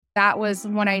that was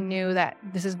when I knew that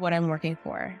this is what I'm working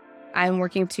for. I'm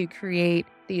working to create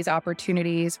these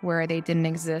opportunities where they didn't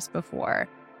exist before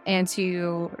and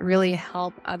to really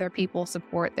help other people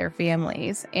support their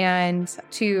families and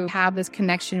to have this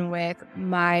connection with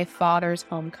my father's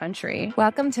home country.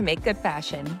 Welcome to Make Good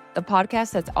Fashion, the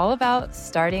podcast that's all about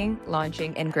starting,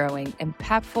 launching, and growing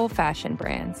impactful fashion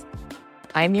brands.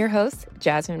 I'm your host,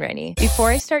 Jasmine Rennie. Before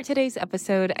I start today's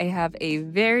episode, I have a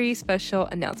very special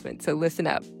announcement, so listen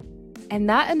up. And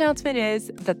that announcement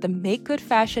is that the Make Good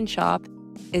Fashion shop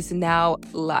is now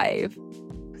live.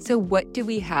 So what do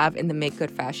we have in the Make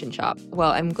Good Fashion shop?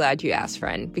 Well, I'm glad you asked,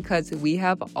 friend, because we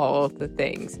have all of the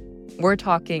things. We're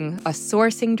talking a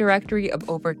sourcing directory of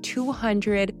over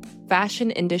 200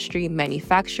 fashion industry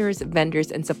manufacturers, vendors,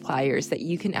 and suppliers that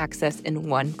you can access in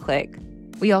one click.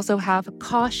 We also have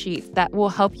cost sheets that will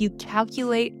help you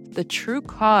calculate the true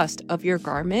cost of your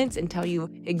garments and tell you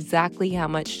exactly how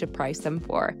much to price them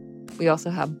for. We also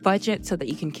have budget so that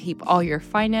you can keep all your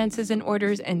finances in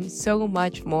orders and so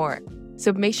much more.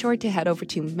 So make sure to head over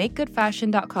to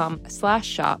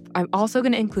makegoodfashion.com/shop. I'm also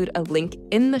going to include a link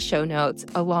in the show notes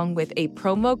along with a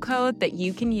promo code that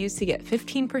you can use to get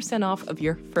 15% off of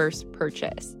your first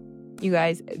purchase. You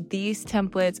guys, these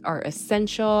templates are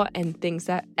essential and things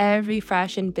that every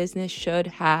fashion business should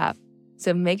have.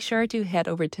 So make sure to head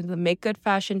over to the Make Good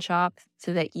Fashion shop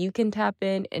so that you can tap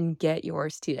in and get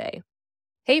yours today.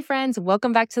 Hey friends,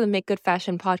 welcome back to the Make Good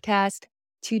Fashion podcast.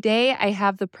 Today, I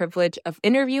have the privilege of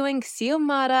interviewing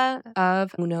Xiomara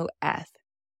of UnoEth.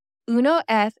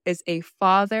 UnoEth is a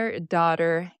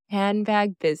father-daughter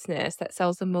handbag business that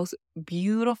sells the most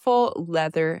beautiful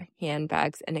leather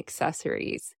handbags and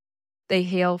accessories. They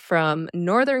hail from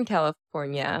Northern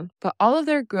California, but all of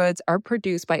their goods are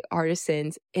produced by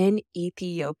artisans in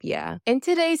Ethiopia. In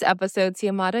today's episode,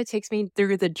 Xiomara takes me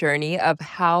through the journey of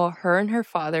how her and her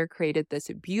father created this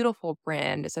beautiful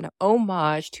brand as an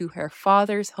homage to her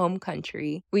father's home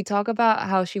country. We talk about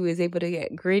how she was able to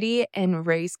get gritty and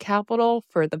raise capital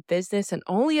for the business in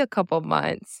only a couple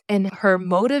months, and her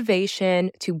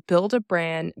motivation to build a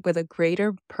brand with a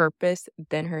greater purpose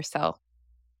than herself.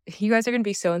 You guys are going to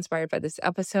be so inspired by this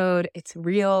episode. It's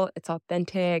real, it's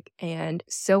authentic, and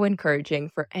so encouraging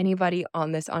for anybody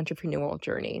on this entrepreneurial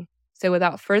journey. So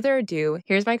without further ado,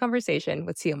 here's my conversation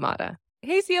with Xiomara.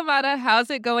 Hey, Xiomara,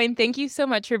 how's it going? Thank you so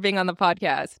much for being on the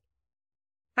podcast.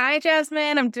 Hi,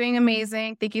 Jasmine. I'm doing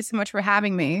amazing. Thank you so much for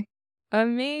having me.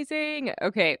 Amazing.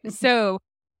 Okay, so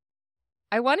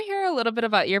I want to hear a little bit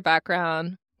about your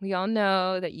background. We all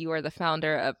know that you are the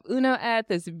founder of UnoEth,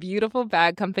 this beautiful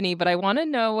bag company, but I want to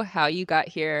know how you got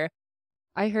here.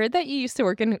 I heard that you used to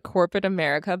work in corporate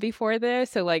America before this,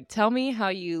 so tell me how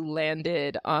you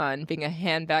landed on being a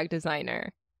handbag designer.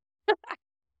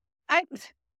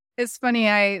 It's funny.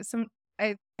 I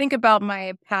think about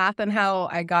my path and how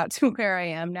I got to where I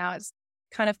am now. It's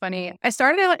kind of funny. I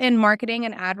started out in marketing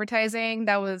and advertising.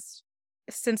 That was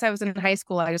since I was in high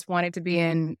school. I just wanted to be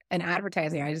in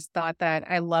advertising. I just thought that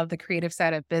I love the creative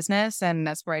side of business, and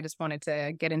that's where I just wanted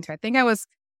to get into. I think I was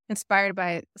inspired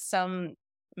by some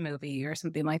movie or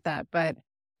something like that. But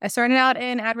I started out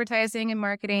in advertising and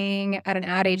marketing at an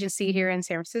ad agency here in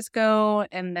San Francisco,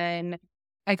 and then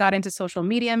I got into social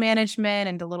media management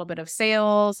and a little bit of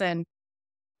sales. And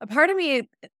a part of me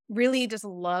really just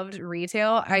loved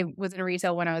retail. I was in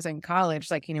retail when I was in college,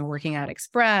 working at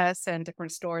Express and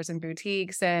different stores and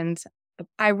boutiques. And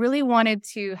I really wanted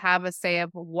to have a say of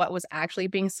what was actually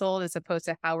being sold as opposed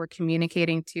to how we're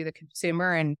communicating to the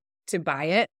consumer and to buy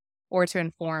it or to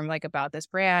inform about this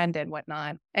brand and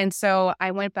whatnot. And so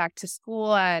I went back to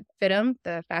school at FITM,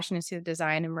 the Fashion Institute of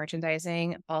Design and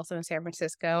Merchandising, also in San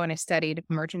Francisco. And I studied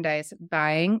merchandise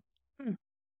buying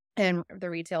and the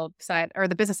retail side or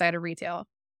the business side of retail.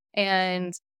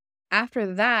 And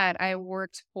after that, I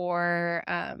worked for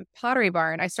Pottery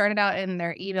Barn. I started out in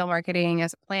their email marketing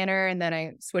as a planner, and then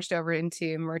I switched over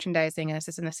into merchandising and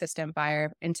assistant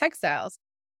buyer in textiles.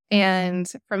 And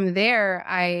from there,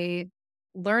 I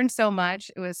learned so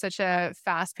much. It was such a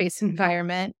fast-paced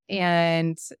environment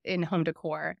and in home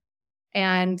decor.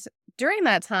 And during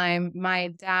that time, my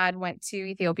dad went to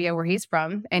Ethiopia, where he's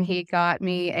from, and he got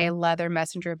me a leather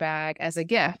messenger bag as a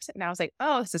gift. And I was like,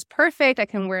 oh, this is perfect. I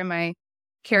can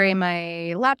carry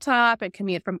my laptop and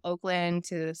commute from Oakland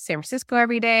to San Francisco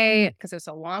every day, because it's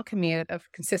a long commute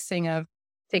consisting of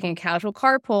taking a casual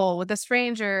carpool with a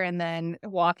stranger and then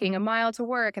walking a mile to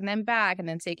work and then back and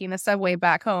then taking the subway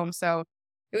back home. So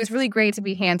it was really great to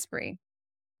be hands-free.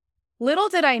 Little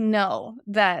did I know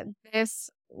that this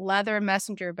leather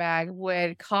messenger bag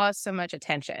would cause so much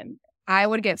attention. I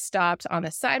would get stopped on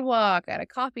the sidewalk, at a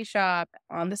coffee shop,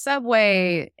 on the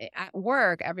subway, at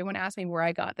work. Everyone asked me where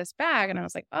I got this bag. And I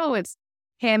was like, oh, it's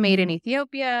handmade in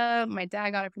Ethiopia. My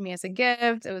dad got it for me as a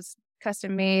gift. It was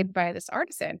custom made by this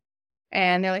artisan.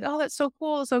 And they're like, oh, that's so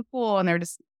cool, so cool. And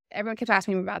everyone kept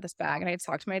asking me about this bag. And I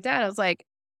talked to my dad. I was like,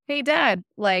 hey, Dad,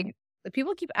 like, the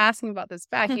people keep asking about this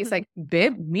bag. He's like,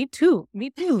 babe, me too,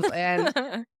 me too.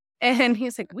 And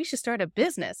he's like, we should start a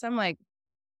business. I'm like,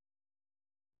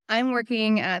 I'm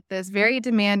working at this very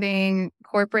demanding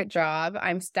corporate job.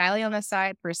 I'm styling on the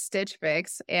side for Stitch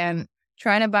Fix and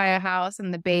trying to buy a house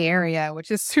in the Bay Area, which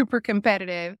is super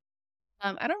competitive.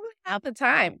 I don't really have the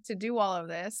time to do all of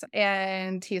this.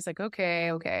 And he's like,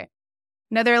 okay, okay.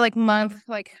 Another like month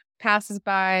like passes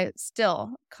by,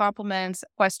 still compliments,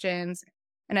 questions.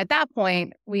 And at that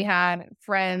point, we had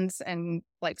friends and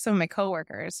like some of my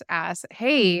coworkers ask,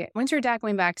 hey, when's your dad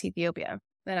going back to Ethiopia?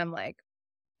 And I'm like,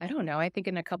 I don't know. I think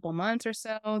in a couple months or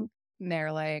so. And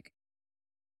they're like,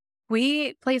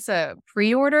 we place a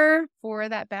pre-order for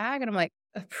that bag. And I'm like,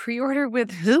 a pre-order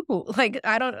with who? Like,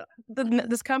 I don't,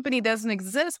 this company doesn't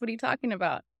exist. What are you talking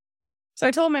about? So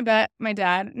I told my dad,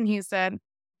 and he said,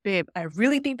 babe, I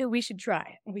really think that we should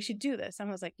try. We should do this. And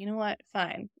I was like, you know what?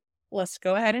 Fine. Let's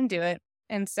go ahead and do it.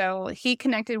 And so he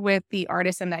connected with the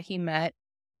artisan that he met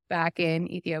back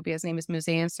in Ethiopia. His name is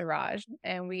Museum Siraj.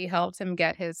 And we helped him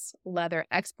get his leather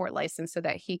export license so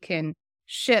that he can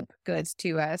ship goods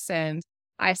to us. And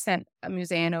I sent a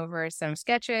museum over some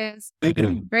sketches,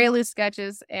 very loose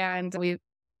sketches. And we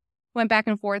went back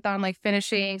and forth on like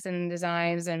finishings and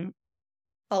designs and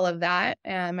all of that.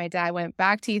 And my dad went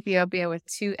back to Ethiopia with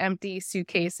 2 empty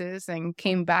suitcases and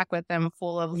came back with them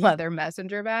full of leather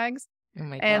messenger bags. Oh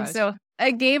my And gosh. so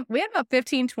we had about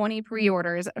 15, 20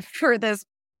 pre-orders for this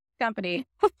company.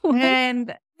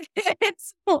 And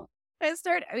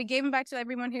we gave them back to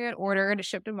everyone who had ordered,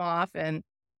 shipped them off. And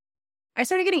I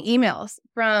started getting emails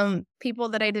from people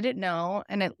that I didn't know.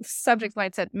 And the subject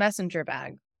line said messenger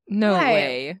bag. No Hi.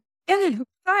 way.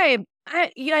 Hi.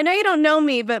 I know you don't know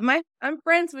me, but I'm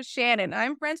friends with Shannon.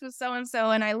 I'm friends with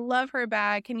so-and-so, and I love her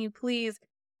bag. Can you please,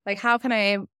 like, how can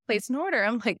I place an order?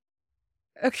 I'm like,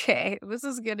 okay, this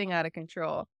is getting out of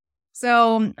control.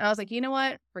 So I was like, you know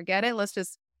what? Forget it. Let's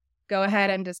just go ahead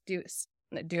and just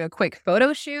do a quick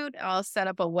photo shoot. I'll set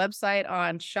up a website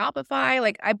on Shopify.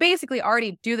 Like, I basically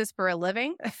already do this for a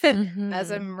living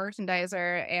as a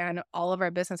merchandiser, and all of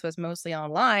our business was mostly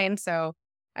online. So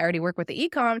I already work with the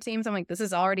e-com teams. I'm like, this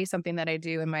is already something that I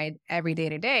do in my every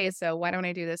day. So why don't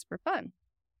I do this for fun?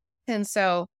 And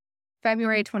so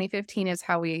February 2015 is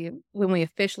when we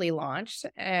officially launched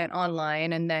and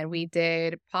online. And then we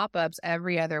did pop-ups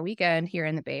every other weekend here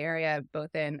in the Bay Area,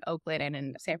 both in Oakland and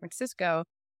in San Francisco.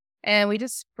 And we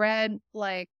just spread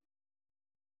like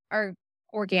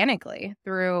organically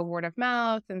through word of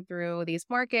mouth and through these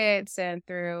markets and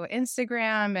through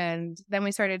Instagram. And then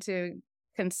we started to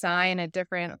consign at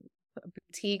different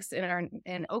boutiques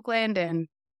in Oakland, and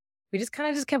we just kind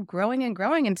of just kept growing and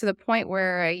growing, and to the point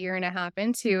where a year and a half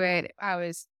into it, I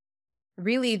was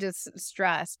really just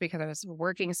stressed because I was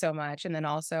working so much, and then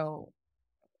also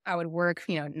I would work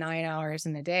 9 hours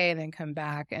in the day and then come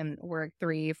back and work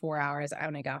 3-4 hours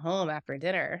when I got home after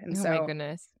dinner. And Oh my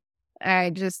goodness. I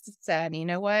just said, you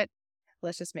know what,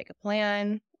 let's just make a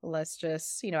plan. Let's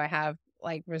just, I have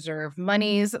like reserve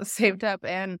monies saved up,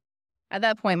 and at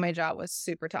that point, my job was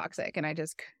super toxic and I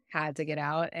just had to get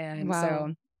out. And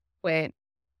so quit.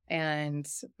 And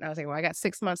I was like, well, I got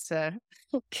 6 months to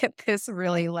get this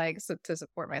really to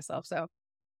support myself. So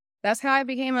that's how I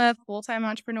became a full-time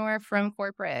entrepreneur from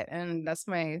corporate. And that's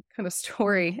my kind of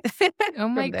story. Oh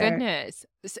my goodness.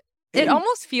 It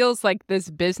almost feels like this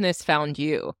business found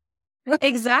you.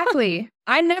 Exactly.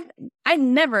 I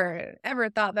never ever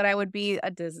thought that I would be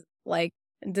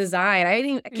design. I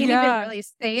can't even really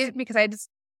say it because I just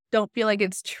don't feel like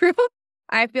it's true.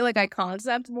 I feel like I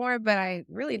concept more, but I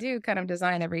really do kind of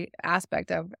design every aspect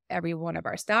of every one of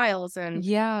our styles. And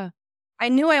I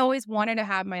knew I always wanted to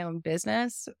have my own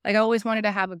business. Like, I always wanted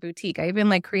to have a boutique. I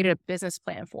even created a business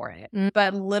plan for it.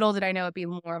 But little did I know it'd be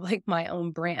more of my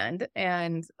own brand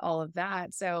and all of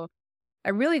that. So I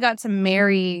really got to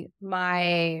marry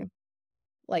my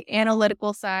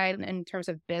analytical side in terms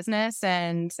of business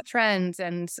and trends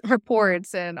and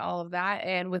reports and all of that.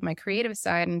 And with my creative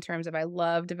side in terms of, I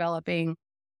love developing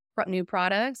new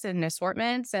products and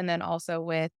assortments. And then also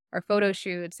with our photo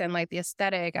shoots and the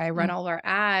aesthetic, I run all our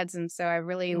ads. And so I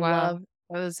really love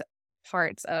those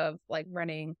parts of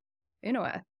running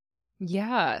UnoEth.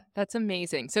 Yeah, that's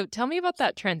amazing. So tell me about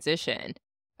that transition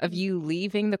of you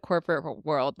leaving the corporate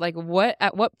world.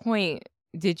 At what point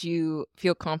did you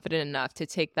feel confident enough to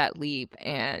take that leap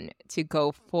and to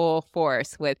go full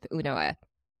force with UnoEth?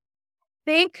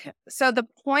 Think so. The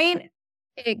point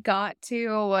it got to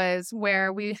was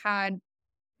where we had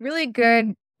really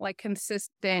good, like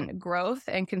consistent growth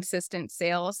and consistent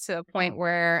sales to a point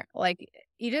where like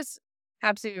you just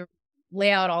have to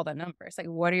lay out all the numbers. Like,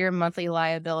 what are your monthly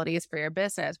liabilities for your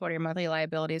business? What are your monthly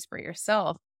liabilities for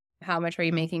yourself? How much are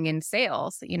you making in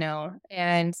sales?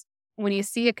 And when you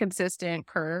see a consistent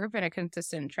curve and a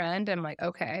consistent trend, I'm like,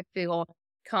 okay, I feel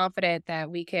confident that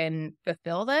we can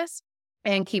fulfill this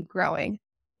and keep growing.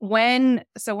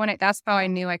 That's how I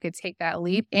knew I could take that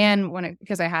leap. And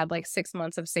because I had like 6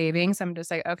 months of savings, I'm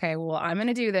just like, okay, well, I'm going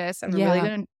to do this. I'm really Yeah.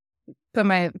 going to put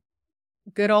my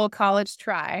good old college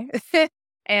try.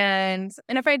 And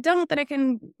if I don't, then I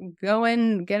can go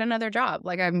and get another job.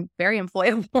 Like, I'm very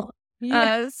employable.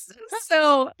 Yeah.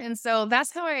 So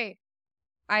that's how I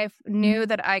knew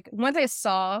that once I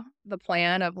saw the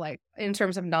plan of like, in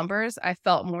terms of numbers, I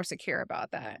felt more secure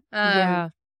about that. Yeah.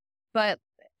 But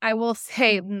I will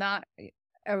say not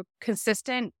a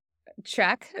consistent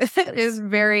check is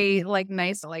very like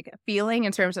nice, like feeling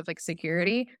in terms of like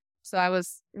security. So I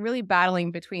was really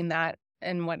battling between that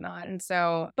and whatnot.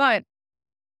 But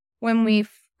when I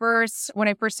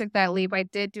first took that leap, I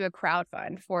did do a crowd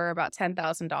fund for about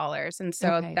 $10,000. And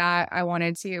so Okay. that I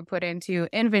wanted to put into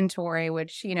inventory,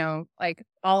 which, like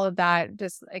all of that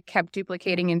just like, kept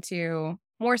duplicating into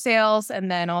more sales. And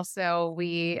then also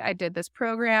I did this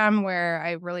program where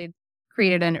I really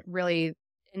created a really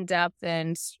in-depth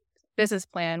and business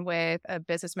plan with a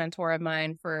business mentor of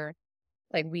mine for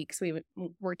like weeks. We would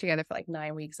work together for like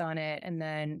 9 weeks on it. And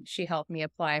then she helped me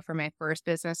apply for my first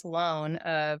business loan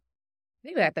of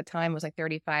maybe at the time was like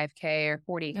 35K or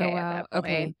Oh, 40K at wow. that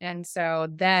Okay. point. And so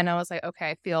then I was like, okay,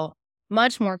 I feel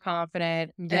much more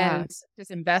confident Yeah. and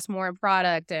just invest more in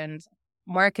product and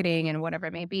marketing and whatever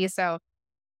it may be. So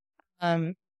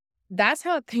um that's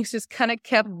how things just kind of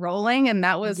kept rolling. And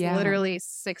that was Yeah. literally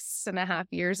 6.5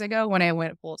 years ago when I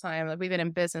went full time. Like, we've been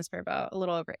in business for about a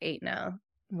little over 8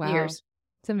 Wow. years.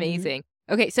 It's Hmm. amazing.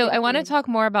 Okay, so I Thank want to you. talk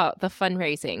more about the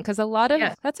fundraising because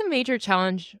Yeah. that's a major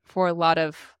challenge for a lot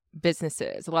of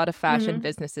businesses, a lot of fashion Hmm.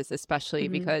 businesses, especially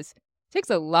Hmm. because it takes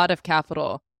a lot of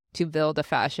capital to build a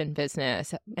fashion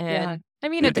business. Yeah. And I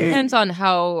mean, it depends on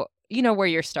how, where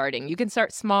you're starting. You can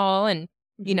start small and,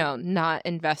 Hmm. not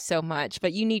invest so much,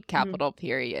 but you need Hmm. capital,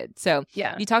 period. So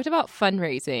Yeah. you talked about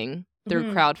fundraising through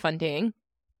Hmm. crowdfunding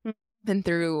and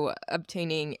through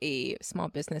obtaining a small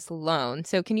business loan.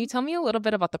 So can you tell me a little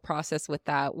bit about the process with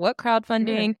that? What Sure.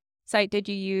 crowdfunding site did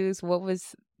you use? What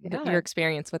was your Yeah.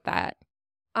 experience with that?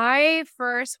 I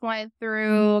first went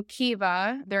through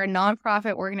Kiva. They're a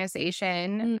nonprofit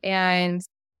organization, Mm, and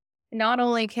not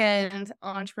only can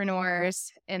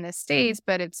entrepreneurs in the States,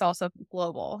 but it's also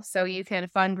global. So you can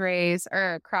fundraise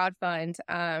or crowdfund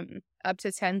up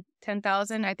to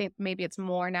 10,000. I think maybe it's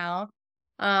more now.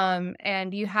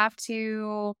 And you have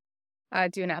to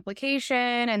do an application,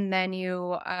 and then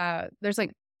there's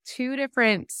like two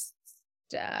different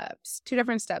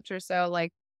steps or so.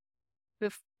 Like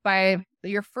by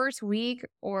your first week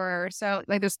or so,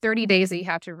 like there's 30 days that you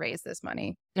have to raise this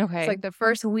money. It's okay. like the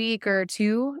first week or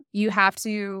two, you have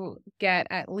to get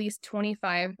at least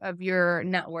 25 of your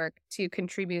network to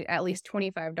contribute at least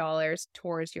 $25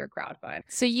 towards your crowdfund.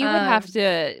 So you would have Um,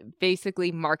 to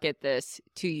basically market this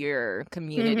to your mhm.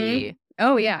 community.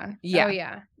 Oh yeah. Oh Yeah.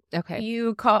 yeah. Okay.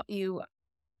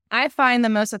 I find the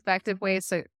most effective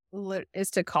ways is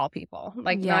to call people,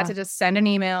 like not Yeah. to just send an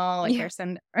email, like Yeah.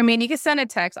 I mean, you can send a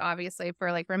text obviously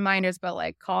for like reminders, but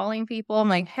like calling people, I'm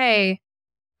like, hey,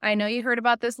 I know you heard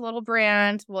about this little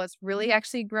brand. Well, it's really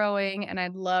actually growing and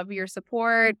I'd love your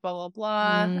support, blah, blah,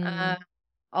 blah. Mm,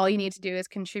 All you need to do is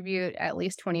contribute at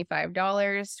least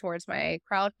 $25 towards my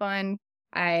crowd fund.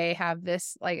 I have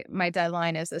this, like, my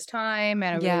deadline is this time,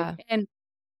 and I really, yeah.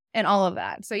 and all of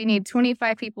that. So you need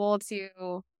 25 people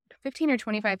to 15 or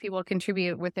 25 people to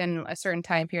contribute within a certain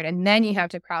time period. And then you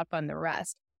have to crowdfund the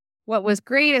rest. What was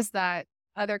great is that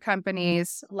other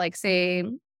companies, like say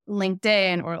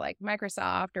LinkedIn or like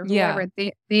Microsoft or Yeah. whoever,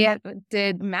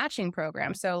 did matching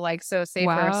programs. So say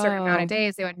for a certain amount of Wow.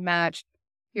 days, they would match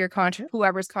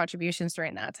whoever's contributions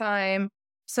during that time.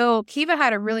 So Kiva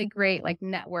had a really great like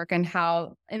network and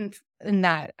how in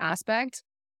that aspect.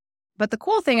 But the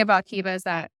cool thing about Kiva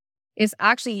is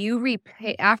actually you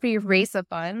repay after you've raised the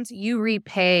funds, you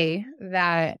repay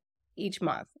that each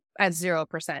month at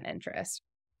 0% interest.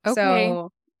 Okay.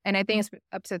 So And I think it's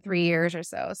up to 3 years or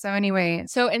so. So anyway.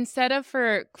 So instead of,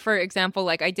 for example,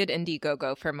 like I did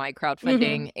Indiegogo for my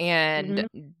crowdfunding, and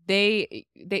they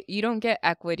you don't get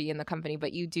equity in the company,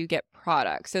 but you do get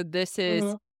products. So this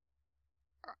is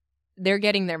they're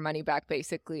getting their money back,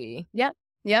 basically. Yep.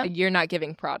 Yep. You're not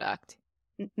giving product.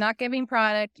 Not giving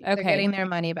product. Okay. They're getting their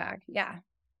money back. Yeah.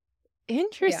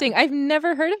 Interesting. Yeah. I've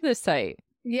never heard of this site.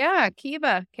 Yeah.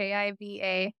 Kiva.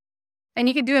 Kiva. And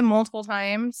you could do it multiple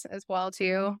times as well,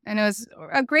 too. And it was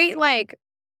a great, like,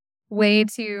 way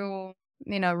to,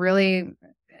 really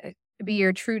be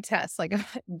your true test. Like,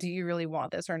 do you really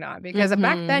want this or not? Because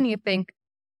back then you think,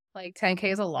 like,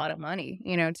 10K is a lot of money,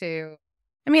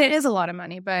 I mean, it is a lot of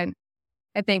money, but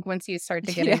I think once you start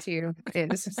to get into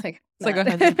it, it's just like, it's like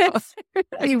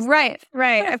 $100.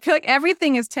 Right. I feel like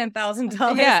everything is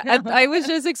 $10,000. Yeah. I was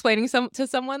just explaining to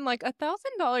someone, like,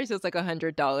 $1,000 is like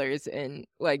 $100 in,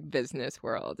 like, business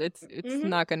world. It's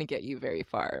not going to get you very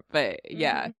far. But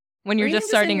yeah, when you're just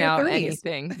starting out,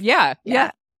 anything. Yeah.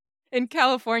 In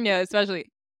California, especially.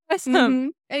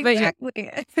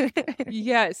 Exactly.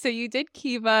 Yeah. So you did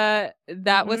Kiva.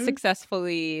 That was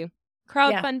successfully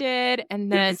crowdfunded.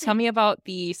 And then tell me about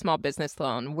the small business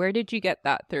loan. Where did you get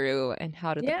that through, and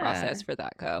how did the process for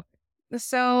that go?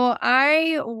 So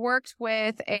I worked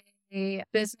with a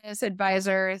business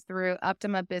advisor through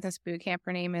Optima Business Bootcamp.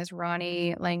 Her name is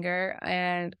Ronnie Langer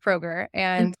and Kroger.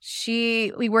 And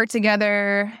we worked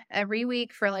together every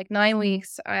week for like 9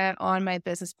 weeks on my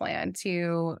business plan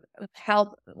to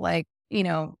help, like,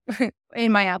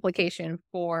 in my application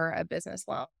for a business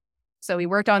loan. So we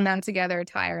worked on that together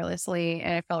tirelessly,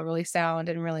 and I felt really sound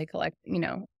and really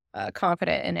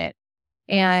confident in it.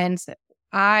 And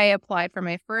I applied for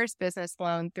my first business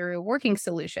loan through Working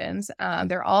Solutions.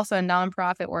 They're also a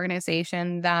nonprofit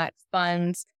organization that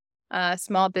funds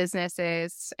small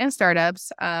businesses and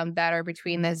startups that are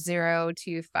between the 0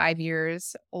 to 5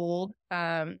 years old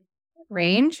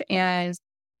range. And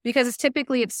because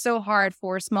it's so hard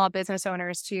for small business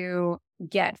owners to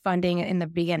get funding in the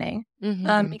beginning,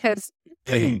 because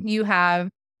you have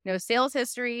no sales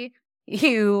history,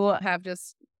 you have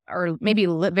or maybe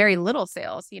very little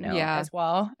sales, as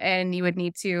well. And you would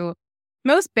need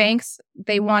most banks,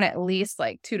 they want at least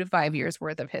like 2 to 5 years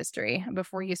worth of history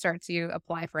before you start to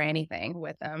apply for anything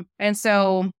with them. And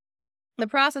so the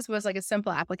process was like a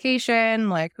simple application,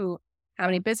 like how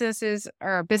many businesses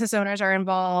or business owners are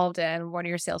involved, and what are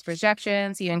your sales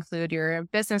projections? You include your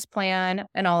business plan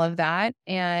and all of that.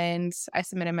 And I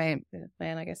submitted my business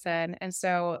plan, like I said. And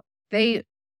so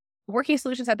Working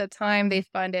Solutions at the time, they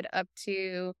funded up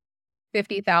to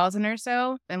 50,000 or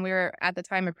so. And we were at the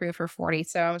time approved for 40.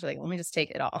 So I was like, let me just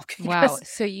take it all. Wow.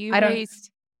 So you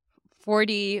raised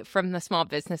 40 from the small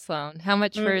business loan. How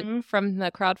much from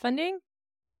the crowdfunding?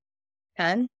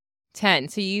 10.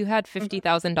 So you had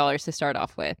 $50,000 to start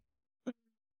off with.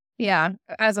 Yeah.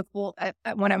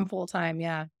 When I'm full time.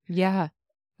 Yeah. Yeah.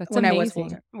 That's when amazing. I was full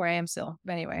time, where I am still.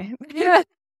 But anyway.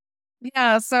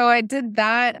 Yeah. So I did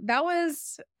that. That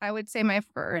was, I would say my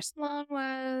first loan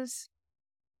was,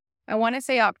 I want to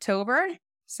say October.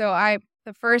 So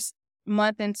the first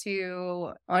month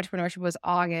into entrepreneurship was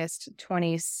August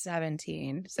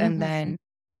 2017. And then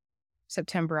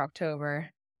September,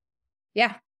 October.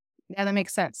 Yeah. Yeah, that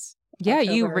makes sense. Yeah,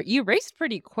 you raced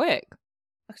pretty quick.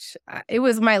 It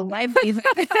was my life.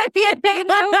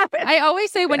 I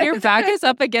always say, when your back is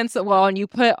up against the wall and you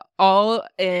put all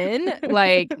in,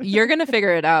 like, you're going to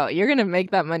figure it out. You're going to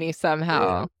make that money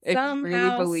somehow. If you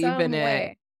really believe in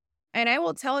it. And I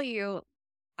will tell you,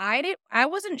 I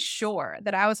wasn't sure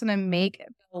that I was going to make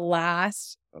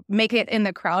it in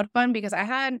the crowdfund, because I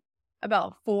had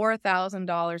about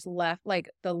 $4,000 left, like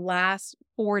the last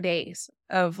 4 days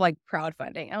of like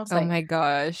crowdfunding. I was like, oh my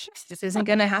gosh, this isn't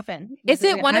going to happen. Is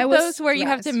it one of those where you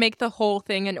have to make the whole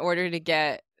thing in order to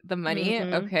get the money?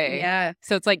 Okay. Yeah.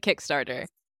 So it's like Kickstarter.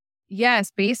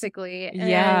 Yes, basically.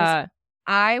 Yeah. And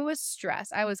I was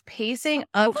stressed. I was pacing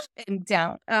up and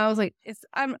down. I was like,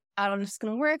 I'm just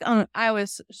going to work on it. I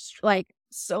was like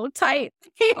so tight.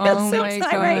 Oh so my tight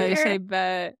gosh, right here. I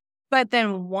bet. But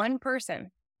then one person,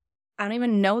 I don't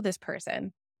even know this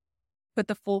person, put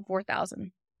the full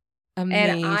 4,000.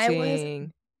 Amazing. And I was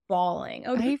bawling.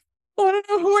 I want to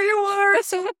know who you are.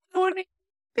 So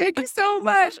thank you so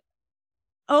much.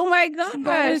 Oh my God.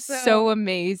 That is so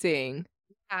amazing.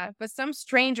 Yeah, but some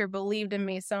stranger believed in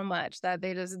me so much that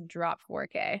they just dropped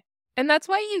 4K. And that's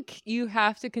why you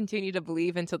have to continue to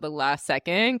believe until the last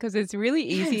second, because it's really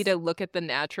easy to look at the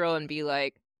natural and be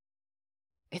like,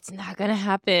 it's not going to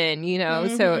happen,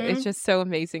 So it's just so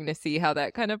amazing to see how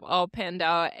that kind of all panned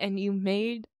out, and you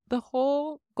made the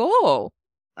whole goal.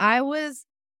 I was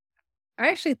I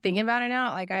actually thinking about it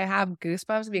now, like I have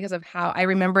goosebumps because of how I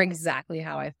remember exactly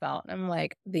how I felt. I'm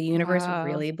like, the universe Wow.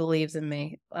 really believes in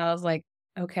me. I was like,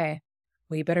 okay,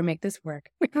 we better make this work.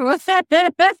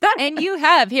 And you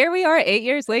have. Here we are 8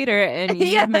 years later, and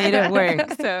you've made it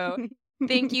work. So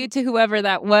thank you to whoever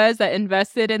that was that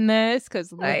invested in this,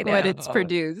 because look I what it's know.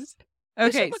 produced. I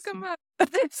should Okay. look them up.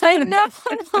 I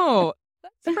know.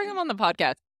 Let's bring him on the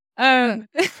podcast.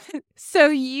 So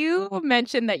you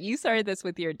mentioned that you started this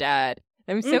with your dad.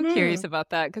 I'm so curious Mm-hmm. about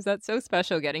that because that's so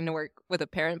special getting to work with a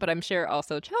parent, but I'm sure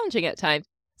also challenging at times.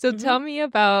 So Mm-hmm. tell me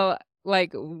about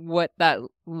like what that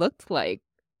looked like.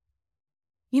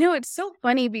 It's so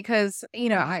funny because,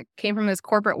 I came from this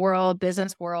corporate world,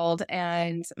 business world,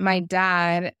 and my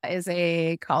dad is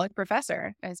a college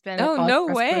professor. He's been a Oh, college no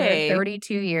professor for way.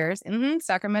 32 years.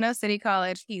 Sacramento City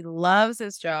College. He loves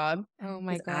his job. Oh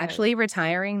my He's God. actually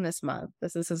retiring this month.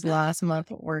 This is his last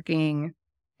month working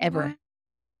ever.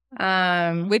 What?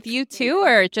 Um, With you too,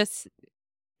 or just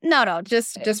no,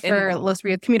 just in for Los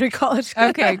Rios Community College.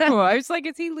 okay, cool. I was like,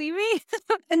 is he leaving?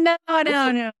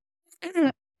 No.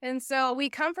 And so we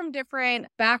come from different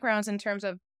backgrounds in terms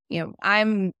of,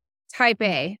 I'm type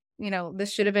A,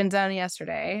 this should have been done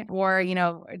yesterday, or,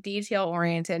 detail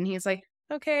oriented. And he's like,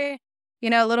 okay,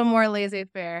 a little more laissez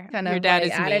faire kind Your of dad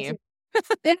like is me.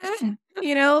 attitude.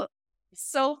 you know,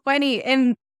 so funny.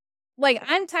 And like,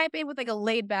 I'm type A with like a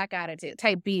laid back attitude,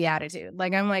 type B attitude.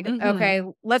 Like, I'm like, Mhm. okay,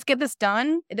 let's get this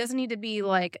done. It doesn't need to be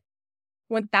like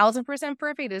 1000%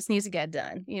 perfect. It just needs to get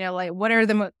done. Like what are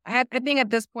I think at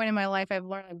this point in my life, I've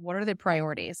learned like, what are the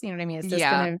priorities? You know what I mean? It's just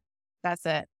Yeah. that's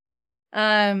it.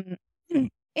 Um,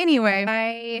 anyway,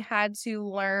 I had to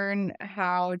learn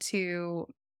how to,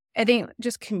 I think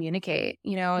just communicate,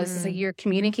 it's just like Mm. you're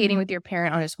communicating with your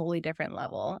parent on a totally different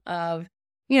level of,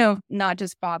 not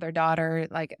just father, daughter,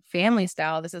 like family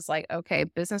style. This is like, okay,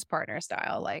 business partner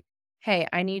style. Like, hey,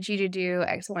 I need you to do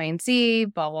X, Y, and Z,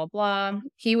 blah, blah, blah.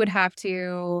 He would have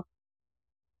to,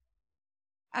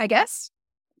 I guess,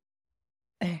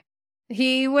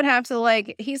 he would have to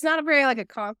like, he's not a very like a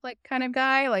conflict kind of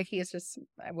guy. Like he's just,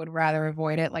 I would rather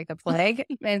avoid it like the plague.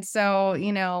 And so,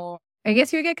 I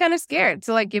guess he would get kind of scared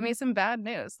to like give me some bad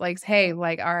news. Like, hey,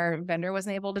 like our vendor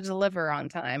wasn't able to deliver on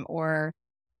time or,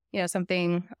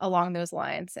 something along those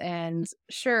lines. And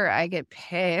sure, I get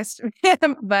pissed,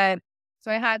 but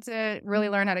so I had to really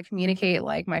learn how to communicate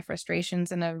like my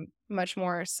frustrations in a much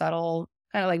more subtle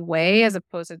kind of like way as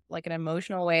opposed to like an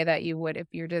emotional way that you would if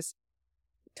you're just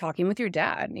talking with your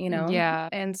dad. Yeah.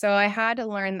 And so I had to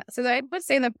learn. So I would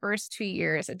say the first 2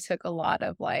 years, it took a lot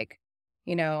of like,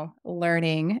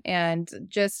 learning and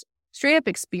just straight up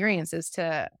experiences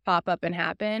to pop up and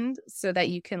happen so that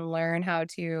you can learn how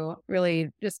to really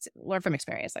just learn from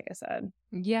experience, like I said.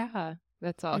 Yeah.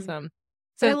 That's Mhm. awesome.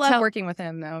 But I So love tell working with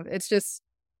him though. It's just,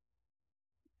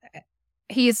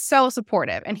 he's so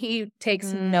supportive and he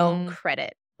takes no mm,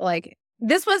 credit. Like,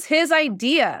 this was his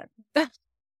idea. My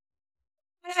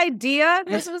idea.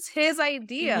 This was his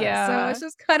idea. So yeah. it's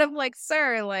just kind of like,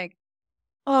 sir, like,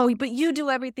 oh, but you do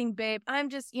everything, babe. I'm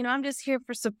just here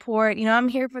for support. I'm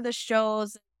here for the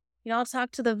shows. I'll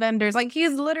talk to the vendors. Like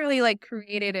he's literally like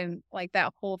created and like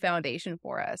that whole foundation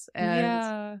for us. And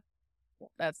Yeah.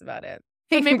 that's about it.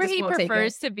 So He maybe just he won't take it.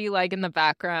 prefers to be like in the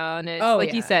background. It's Oh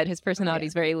like you yeah. said, his Oh personality yeah.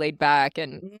 is very laid back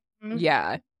and Mhm.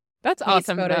 yeah. That's Hates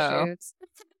awesome photo though. shoots.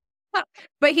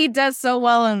 But he does so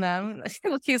well in them.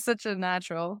 He's such a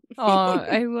natural. Oh,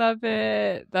 I love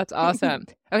it. That's awesome.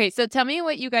 Okay, so tell me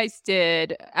what you guys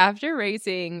did after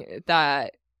raising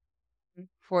that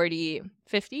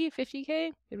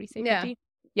 50K? Did we say Yeah. 50?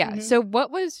 Yeah. Hmm. So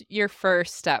what was your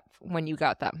first step when you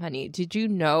got that money? Did you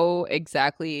know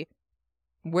exactly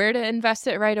where to invest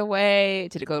it right away?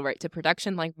 Did it go right to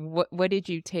production? Like what did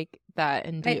you take that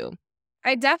and I do?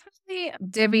 I definitely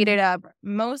divvied it up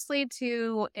mostly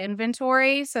to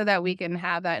inventory so that we can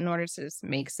have that in order to just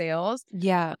make sales.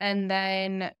 Yeah. And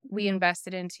then we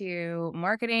invested into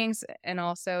marketings and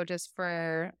also just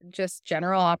for just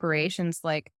general operations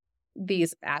like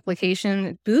these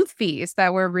application booth fees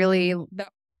that were really the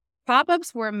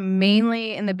pop-ups were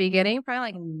mainly in the beginning, probably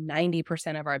like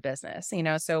 90% of our business,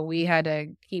 so we had to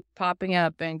keep popping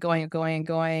up and going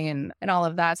and all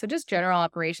of that. So just general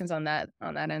operations on that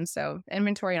end. So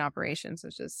inventory and operations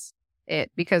was just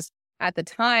it because at the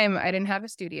time I didn't have a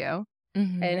studio. I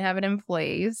Hmm. didn't have an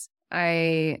employees.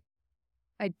 I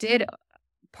did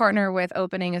partner with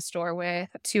opening a store with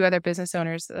two other business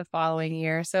owners the following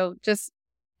year. So just,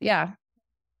 yeah,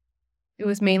 it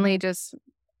was mainly just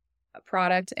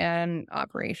product and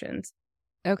operations.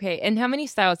 Okay. And how many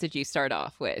styles did you start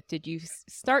off with? Did you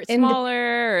start And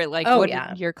smaller or like oh what did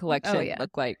yeah. your Oh collection yeah.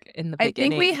 look like in the I think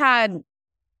we beginning? had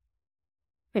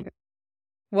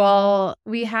Well,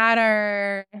 we had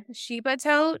our Sheba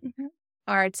tote,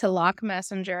 our Tilak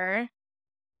messenger.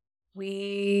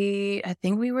 I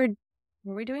think were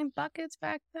we doing buckets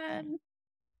back then?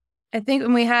 I think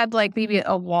when we had like maybe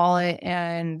a wallet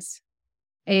and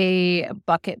a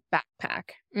bucket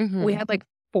backpack. We had like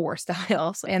 4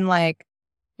 styles and like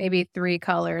maybe 3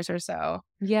 colors or so.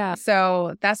 Yeah.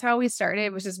 So that's how we started.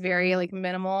 It was just very like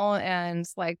minimal and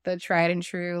like the tried and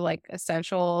true like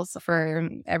essentials for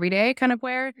everyday kind of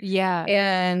wear. Yeah.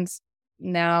 And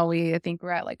now I think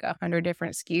we're at like 100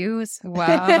 different SKUs.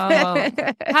 Wow.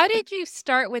 How did you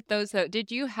start with those though? Did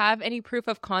you have any proof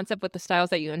of concept with the styles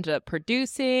that you ended up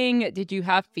producing? Did you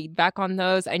have feedback on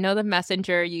those? I know the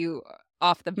messenger you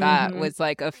off the bat was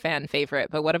like a fan favorite,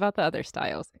 but what about the other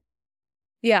styles?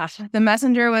 Yeah, the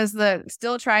messenger was the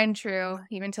still tried and true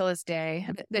even till this day.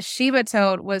 The Sheba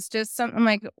tote was just something I'm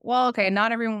like, well, okay,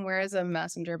 not everyone wears a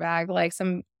messenger bag. Like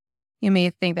you may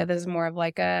think that this is more of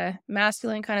like a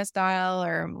masculine kind of style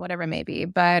or whatever it may be,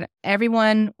 but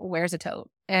everyone wears a tote.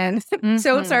 And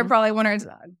totes are probably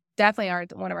definitely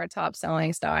one of our top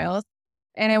selling styles.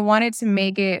 And I wanted to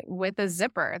make it with a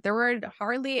zipper. There were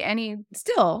hardly any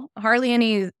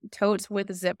totes with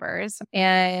zippers.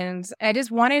 And I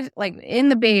just wanted, like, in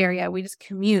the Bay Area, we just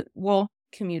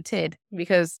commuted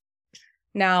because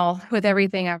now with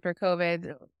everything after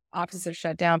COVID, offices are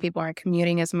shut down. People aren't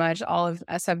commuting as much. All of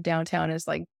SF downtown is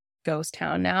like ghost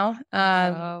town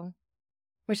now,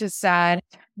 which is sad.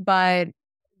 But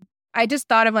I just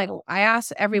thought of like, I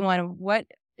asked everyone, what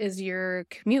is your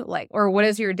commute like? Or what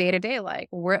is your day-to-day like?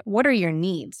 What are your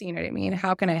needs? You know what I mean?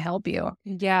 How can I help you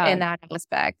in that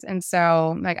aspect? And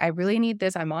so like, I really need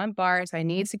this. I'm on bars. I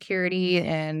need security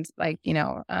and like,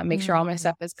 make sure all my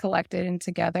stuff is collected and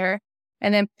together.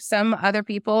 And then some other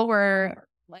people were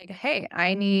like, hey,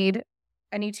 I need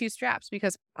 2 straps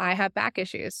because I have back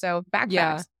issues. So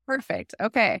backpacks, perfect.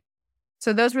 Okay.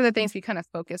 So those were the things we kind of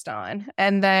focused on.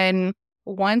 And then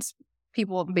once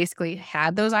people basically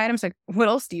had those items, like, what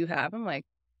else do you have? I'm like,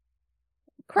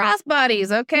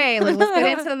 crossbodies. Okay, let's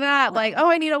get into that. Like, oh,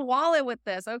 I need a wallet with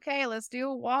this. Okay, let's do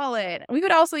a wallet. We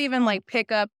would also even like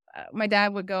pick up, my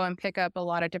dad would go and pick up a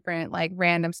lot of different like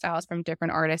random styles from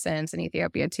different artisans in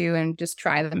Ethiopia too, and just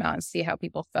try them out and see how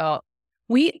people felt.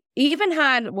 We even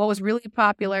had what was really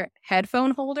popular,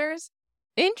 headphone holders.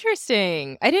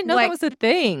 Interesting. I didn't know that was a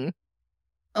thing.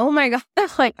 Oh my God.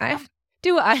 Like,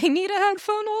 do I need a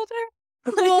headphone holder?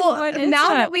 Well, now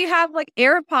that we have like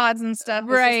AirPods and stuff,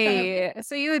 right?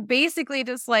 So you would basically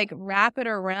just like wrap it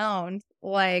around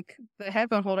like the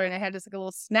headphone holder, and it had just like a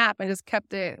little snap, and just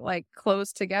kept it like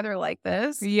close together like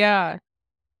this. Yeah.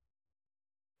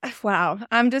 Wow.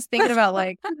 I'm just thinking about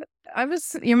like,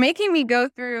 you're making me go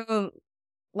through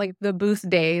like the booth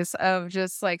days of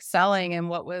just like selling and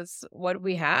what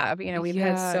we have. We've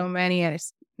had so many, and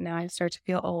now I start to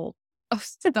feel old. Oh,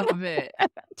 stop it.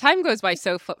 Time goes by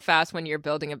so fast when you're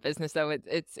building a business, though.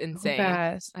 It's insane.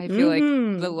 Fast. I feel like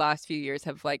the last few years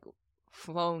have like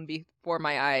flown before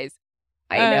my eyes.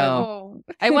 I know.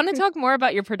 I want to talk more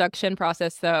about your production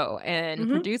process, though, and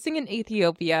producing in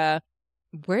Ethiopia.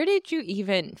 Where did you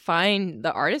even find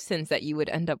the artisans that you would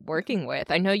end up working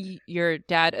with? I know your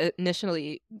dad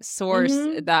initially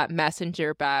sourced that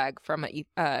messenger bag from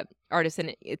an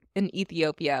artisan in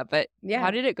Ethiopia, but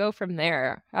how did it go from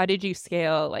there? How did you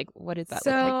scale? Like, what did that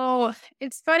look like? So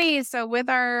it's funny. So with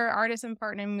our artisan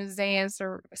partner, Muzay and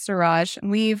Siraj,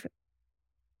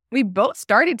 we both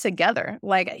started together.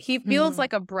 Like, he feels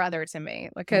like a brother to me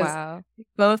because we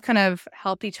both kind of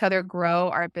helped each other grow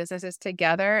our businesses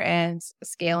together and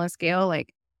scale.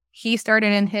 Like, he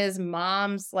started in his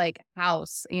mom's like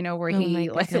house, where he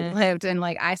like lived. And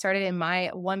like, I started in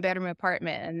my 1-bedroom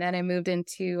apartment, and then I moved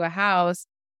into a house.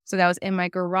 So that was in my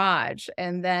garage.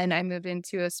 And then I moved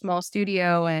into a small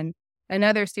studio and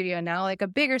another studio, now like a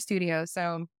bigger studio.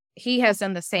 So he has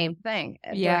done the same thing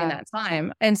during that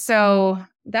time. And so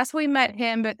that's how we met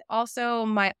him. But also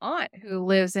my aunt who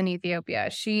lives in Ethiopia,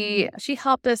 she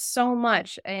helped us so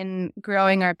much in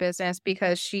growing our business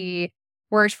because she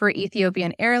worked for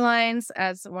Ethiopian Airlines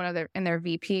as their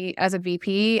VP, as a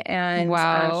VP. And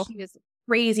she has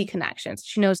crazy connections.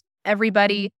 She knows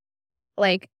everybody.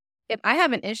 Like, if I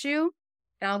have an issue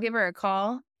and I'll give her a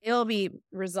call, it'll be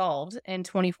resolved in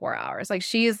 24 hours. Like,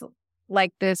 she's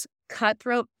like this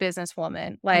cutthroat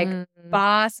businesswoman, like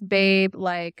boss babe,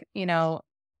 like,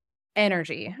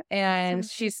 energy. And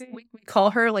we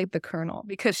call her like the Colonel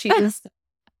because she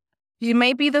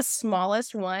might be the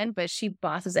smallest one, but she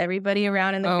bosses everybody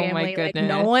around in the family.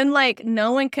 Like,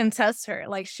 no one can test her.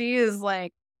 Like, she is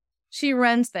like, she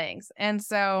runs things. And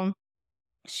so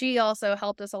she also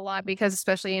helped us a lot because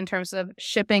especially in terms of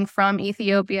shipping from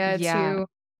Ethiopia Yeah. to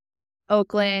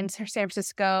Oakland or San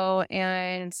Francisco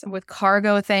and with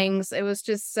cargo things, it was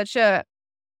just such a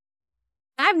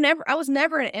I was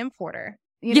never an importer,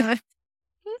 you Yeah. know.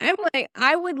 I'm like,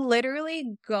 I would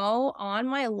literally go on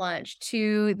my lunch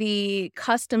to the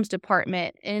customs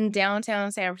department in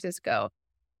downtown San Francisco,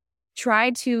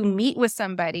 try to meet with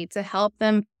somebody to help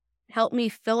me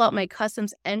fill out my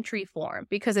customs entry form.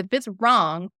 Because if it's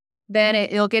wrong, then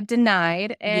it'll get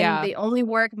denied. And Yeah. they only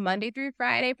work Monday through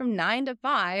Friday from 9 to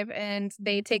 5, and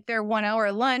they take their 1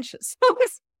 hour lunch. So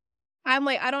I'm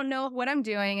like, I don't know what I'm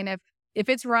doing. And if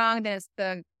it's wrong, then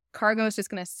the cargo is just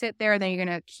going to sit there. Then you're going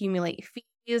to accumulate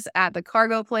fees at the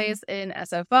cargo place in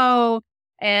SFO.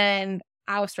 And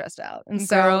I was stressed out. And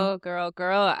so, Girl.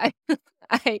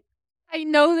 I I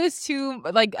know this too.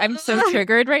 Like, I'm so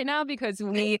triggered right now because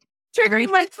we triggering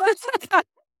myself.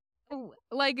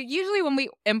 like usually when we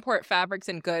import fabrics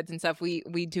and goods and stuff, we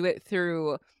do it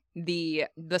through the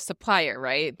supplier,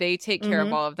 right? They take care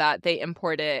of all of that. They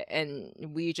import it and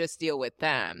we just deal with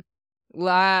them.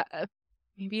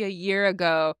 Maybe a year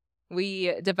ago,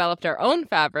 we developed our own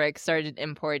fabric, started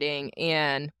importing,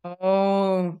 and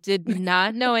did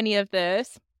not know any of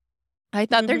this. I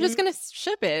thought they're just gonna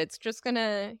ship it. It's just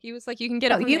gonna. He was like, "You can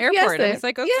get it from the airport." I was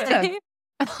like, "Okay, Yeah.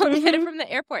 I'll get it from the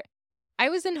airport." I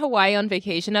was in Hawaii on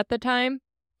vacation at the time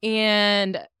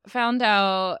and found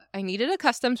out I needed a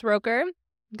customs broker.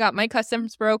 Got my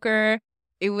customs broker.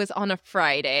 It was on a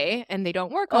Friday, and they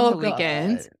don't work on the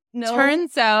weekends. No.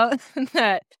 Turns out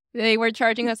that they were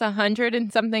charging us $100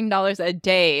 and something a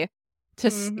day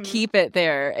to keep it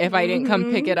there if I didn't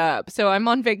come pick it up. So I'm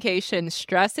on vacation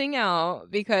stressing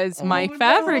out because my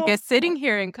fabric is sitting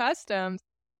here in customs.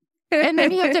 And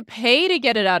then you have to pay to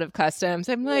get it out of customs.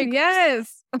 I'm like,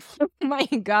 yes. Oh my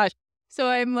gosh. So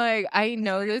I'm like, I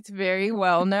know this very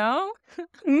well now.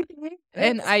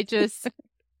 And I just,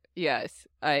 yes,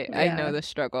 I know the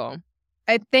struggle.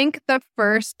 I think the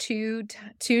first two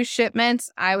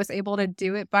shipments, I was able to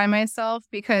do it by myself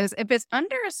because if it's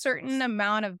under a certain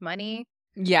amount of money,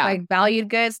 like valued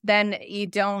goods, then you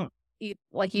don't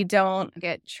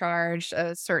get charged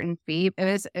a certain fee.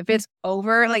 If it's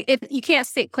over, like you can't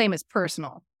claim it's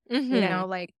personal, you know,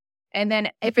 like, and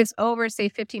then if it's over, say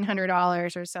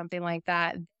 $1,500 or something like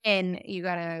that, then you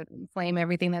gotta claim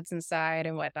everything that's inside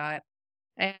and whatnot.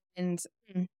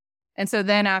 And so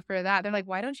then after that, they're like,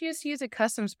 why don't you just use a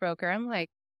customs broker? I'm like,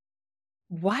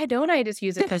 why don't I just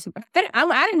use a customs broker?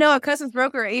 I didn't know a customs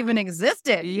broker even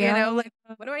existed. You know, like,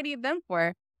 what do I need them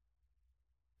for?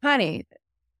 Honey,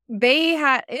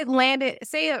 it landed,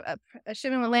 say a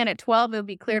shipment would land at 12, it would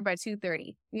be cleared by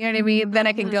 2:30. You know what I mean? Then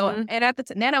I can go, and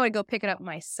then I would go pick it up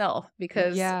myself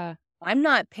because I'm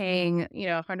not paying,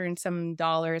 $100 and some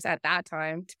at that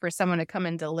time for someone to come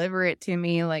and deliver it to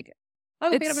me. Like,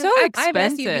 it's so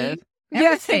expensive.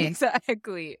 Yes,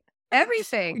 exactly.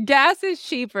 Everything. Gas is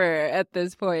cheaper at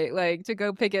this point, like to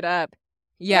go pick it up.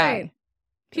 Yeah. Right.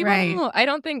 People, I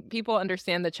don't think people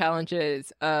understand the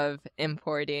challenges of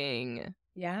importing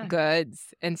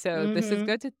goods. And so this is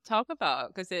good to talk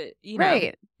about because you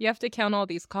have to count all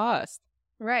these costs.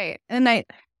 Right. And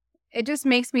it just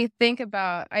makes me think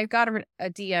about, I got a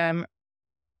DM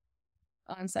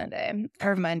on Sunday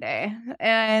or Monday,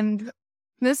 and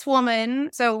this woman,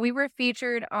 so we were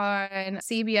featured on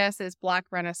CBS's Black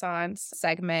Renaissance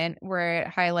segment where it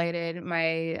highlighted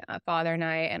my father and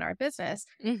I and our business.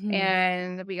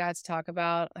 And we got to talk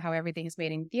about how everything's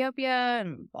made in Ethiopia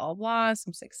and blah, blah,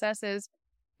 some successes.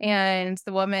 And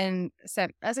the woman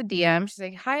sent us a DM. She's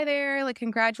like, hi there, like,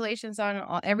 congratulations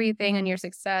on everything and your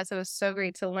success. It was so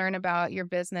great to learn about your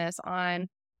business on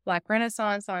Black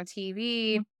Renaissance on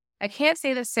TV. I can't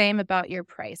say the same about your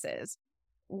prices.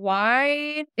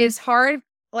 Why is hard,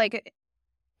 like,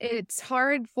 it's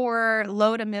hard for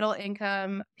low to middle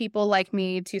income people like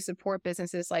me to support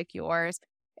businesses like yours.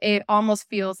 It almost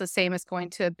feels the same as going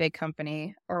to a big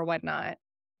company or whatnot.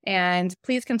 And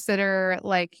please consider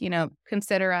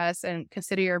us and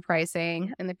consider your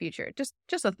pricing in the future.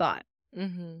 Just a thought.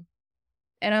 And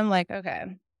I'm like, okay,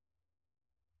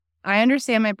 I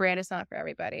understand my brand is not for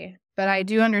everybody, but I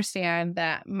do understand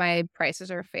that my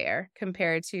prices are fair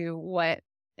compared to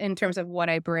in terms of what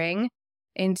I bring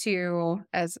in terms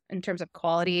of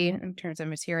quality, in terms of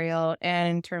material, and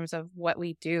in terms of what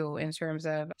we do in terms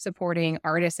of supporting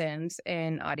artisans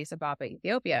in Addis Ababa,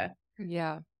 Ethiopia.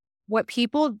 Yeah. What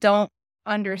people don't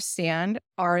understand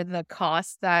are the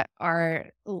costs that are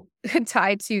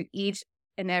tied to each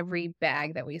and every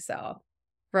bag that we sell.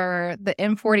 for the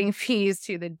importing fees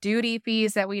to the duty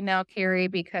fees that we now carry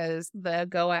because the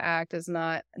GOA Act is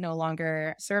no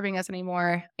longer serving us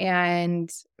anymore,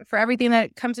 and for everything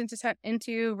that comes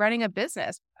into running a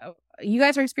business. You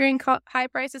guys are experiencing high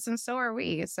prices, and so are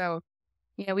we. So,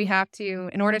 we have to,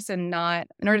 in order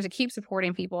to keep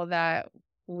supporting people that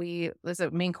is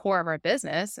a main core of our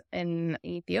business in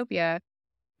Ethiopia,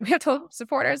 we have to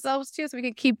support ourselves too, so we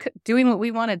can keep doing what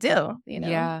we want to do.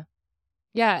 Yeah.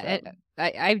 Yeah, So.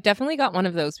 I've definitely got one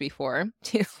of those before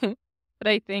too. But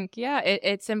I think, yeah,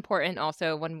 it's important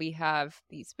also when we have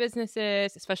these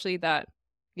businesses, especially that,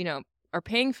 are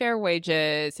paying fair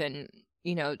wages and,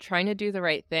 trying to do the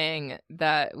right thing,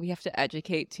 that we have to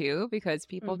educate too, because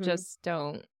people just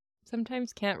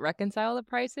sometimes can't reconcile the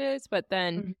prices. But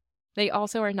then they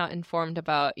also are not informed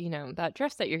about, that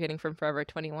dress that you're getting from Forever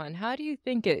 21. How do you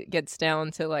think it gets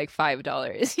down to like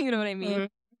 $5? You know what I mean?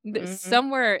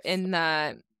 Somewhere in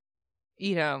that,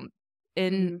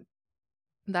 in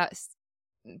that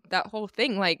that whole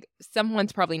thing, like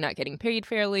someone's probably not getting paid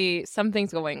fairly.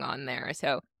 Something's going on there.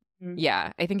 So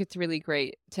yeah, I think it's really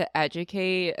great to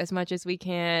educate as much as we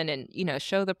can and,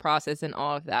 show the process and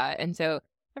all of that. And so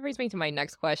that brings me to my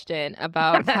next question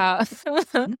about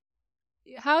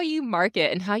how you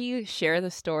market and how you share the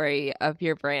story of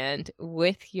your brand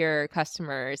with your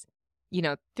customers,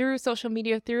 through social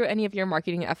media, through any of your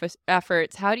marketing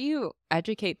efforts. How do you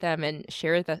educate them and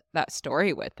share that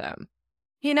story with them?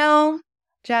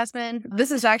 Jasmine,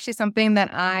 this is actually something that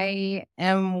I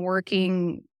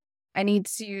need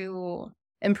to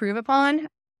improve upon.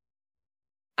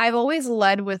 I've always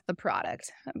led with the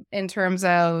product in terms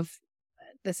of,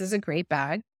 this is a great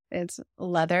bag. It's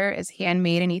leather. It's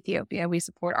handmade in Ethiopia. We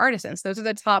support artisans. Those are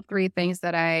the top 3 things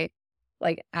that I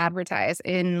advertise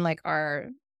in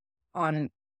on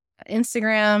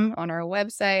Instagram, on our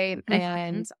website,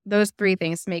 and those 3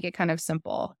 things make it kind of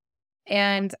simple.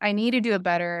 And I need to do a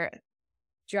better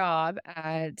job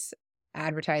at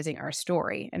advertising our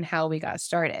story and how we got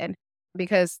started,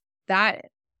 because I've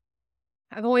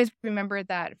always remembered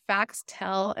that facts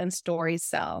tell and stories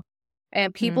sell.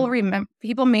 And people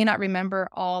may not remember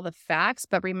all the facts,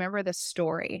 but remember the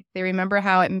story. They remember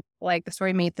how the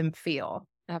story made them feel.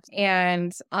 Absolutely.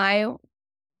 And I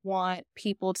want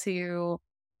people to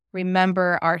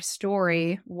remember our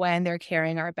story when they're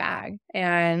carrying our bag,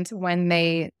 and when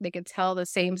they could tell the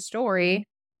same story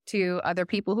to other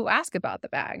people who ask about the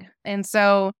bag. And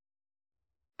so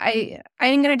I'm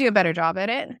going to do a better job at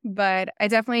it, but I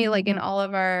definitely in all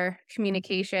of our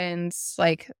communications,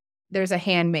 there's a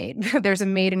handmade, there's a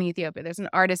made in Ethiopia, there's an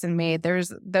artisan made,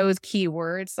 there's those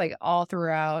keywords all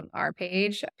throughout our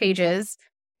pages.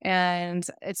 And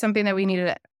it's something that we need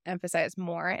to emphasize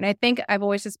more. And I think I've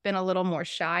always just been a little more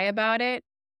shy about it.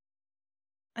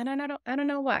 And I don't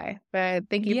know why, but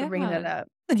thank you for bringing that up.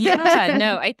 Yeah,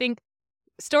 no, I think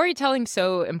storytelling's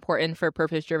so important for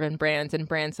purpose-driven brands and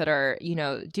brands that are,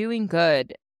 doing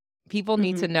good. People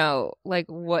need to know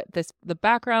what the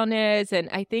background is. And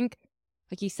I think,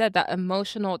 like you said, that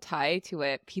emotional tie to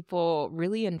it, people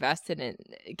really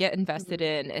get invested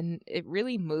in, and it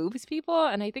really moves people.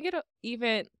 And I think it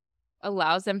even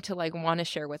allows them to want to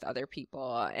share with other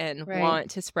people and want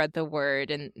to spread the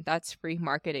word. And that's free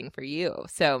marketing for you.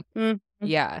 So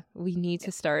yeah, we need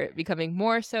to start becoming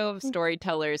more so of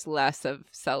storytellers, less of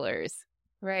sellers.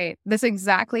 Right. That's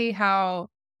exactly how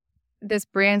this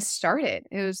brand started.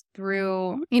 It was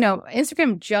through,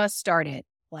 Instagram just started.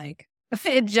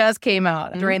 It just came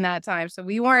out during that time. So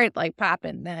we weren't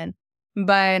popping then.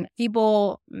 But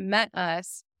people met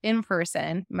us in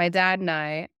person, my dad and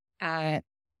I, at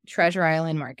Treasure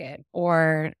Island Market,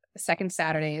 or Second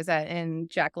Saturdays in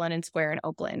Jack London Square in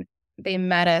Oakland. They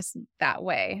met us that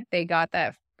way. They got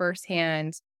that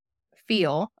firsthand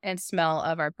feel and smell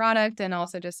of our product, and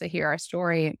also just to hear our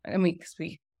story. And we,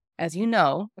 as you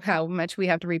know, how much we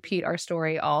have to repeat our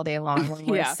story all day long when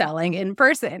we're selling in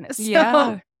person.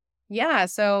 So,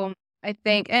 so I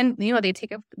think, and they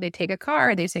take a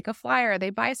card, they take a flyer,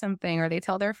 they buy something, or they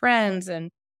tell their friends,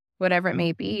 and whatever it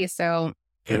may be. So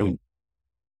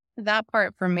that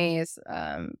part for me is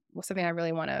something I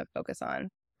really want to focus on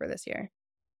for this year.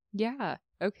 Yeah.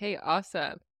 Okay.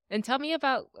 Awesome. And tell me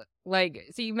about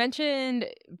so you mentioned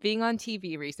being on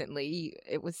TV recently.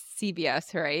 It was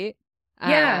CBS, right?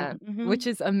 Yeah. Which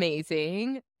is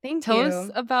amazing. Tell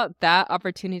us about that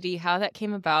opportunity, how that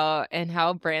came about, and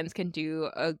how brands can do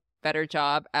a better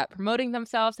job at promoting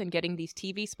themselves and getting these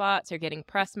TV spots or getting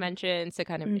press mentions to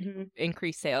kind of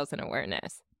increase sales and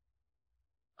awareness.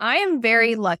 I am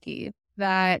very lucky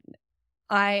that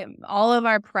all of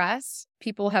our press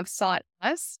people have sought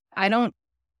us. I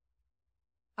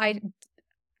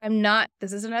I'm not,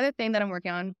 this is another thing that I'm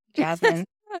working on, Jasmine,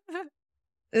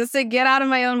 is to get out of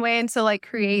my own way and to like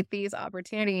create these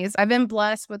opportunities. I've been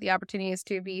blessed with the opportunities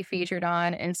to be featured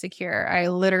on Insecure. I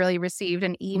literally received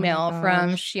an Oh my email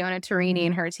from gosh. Shiona Tarini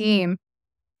and her team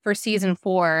for season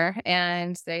 4,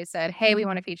 and they said, "Hey, we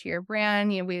want to feature your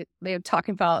brand." They were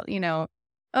talking about,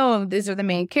 oh, these are the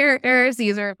main characters.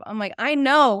 I'm like, I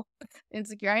know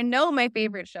Insecure. I know my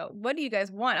favorite show. What do you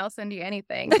guys want? I'll send you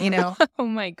anything. Oh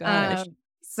my gosh.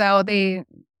 So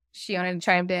Shiona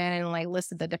chimed in and like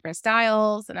listed the different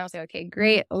styles, and I was like, okay,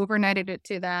 great. Overnighted it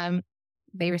to them.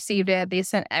 They received it. They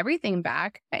sent everything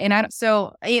back, and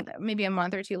maybe a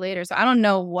month or two later. So I don't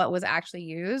know what was actually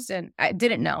used, and I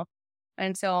didn't know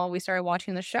until we started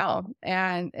watching the show.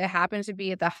 And it happened to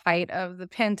be at the height of the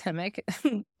pandemic,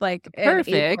 like in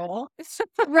Perfect. April.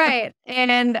 Right.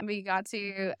 And we got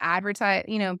to advertise,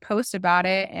 post about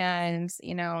it. And,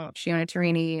 Shiona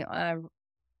Tarini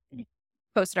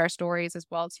posted our stories as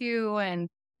well, too. And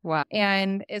Wow.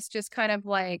 it's just kind of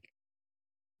like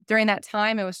during that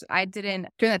time, I didn't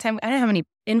have any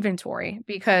inventory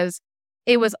because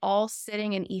it was all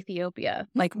sitting in Ethiopia,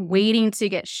 like waiting to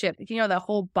get shipped. The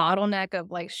whole bottleneck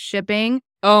of like shipping.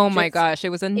 Oh my gosh. It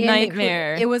was a It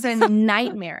nightmare. was a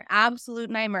nightmare, absolute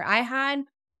nightmare. I had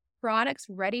products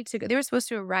ready to go. They were supposed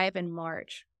to arrive in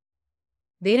March.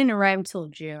 They didn't arrive until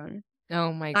June.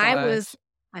 Oh my gosh.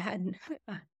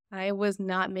 I was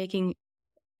not making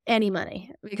any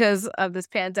money because of this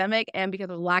pandemic and because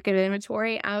of lack of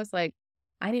inventory. I was like,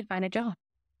 I need to find a job.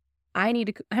 I'm going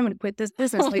to quit this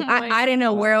business. Like, I didn't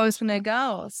know where I was going to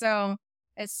go. So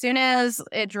as soon as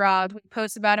it dropped, we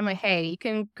posted about it. I'm like, hey, you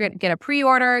can get a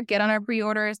pre-order, get on our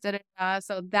pre-orders.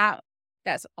 So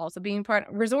that's also being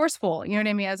resourceful. You know what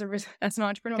I mean? As an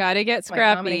entrepreneur. Gotta get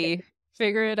scrappy.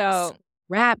 Figure it out.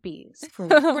 Scrappy.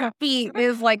 Scrappy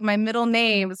is like my middle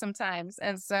name sometimes.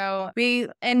 And so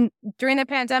during the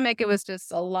pandemic, it was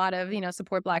just a lot of,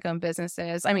 support Black-owned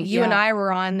businesses. I mean, you and I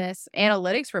were on this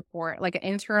analytics report, like an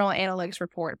internal analytics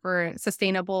report for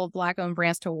sustainable Black-owned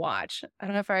brands to watch. I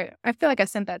don't know if I feel like I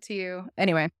sent that to you.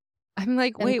 Anyway. I'm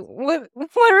like, wait, what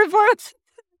reports?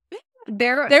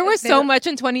 There was so much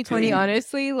in 2020,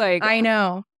 honestly. Like, I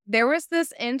know. There was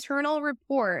this internal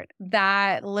report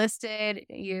that listed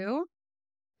you,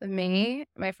 me,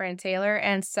 my friend Taylor,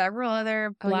 and several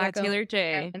other Black-owned Taylor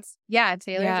J. brands. Yeah,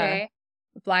 Taylor J.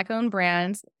 Black-owned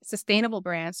brands, sustainable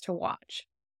brands to watch.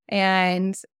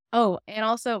 And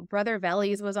also Brother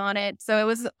Vellies was on it. So it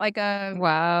was like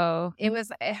wow.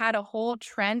 It had a whole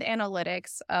trend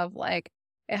analytics of like,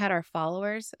 it had our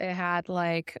followers. It had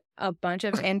like a bunch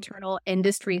of internal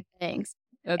industry things.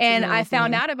 That's and amazing. I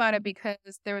found out about it because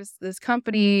there was this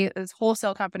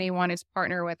wholesale company wanted to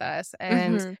partner with us.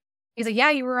 And he's like, yeah,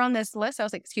 you were on this list. I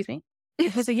was like, excuse me?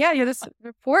 He's like, yeah, you're this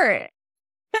report.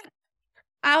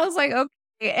 I was like,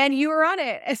 okay. And you were on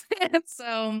it.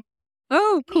 So.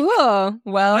 Oh, cool.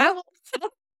 Well,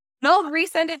 I'll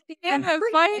resend it to you.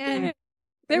 Find it.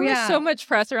 There was so much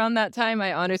press around that time.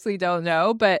 I honestly don't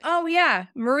know, but. Oh, yeah.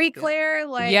 Marie Claire,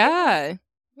 like. Yeah.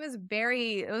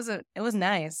 It was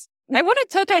nice. I want to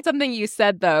touch on something you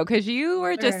said, though, because you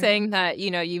were just saying that,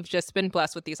 you've just been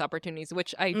blessed with these opportunities,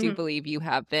 which I do believe you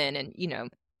have been,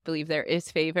 and, believe there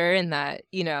is favor in that,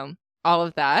 all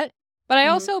of that. But I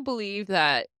also believe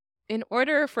that in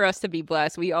order for us to be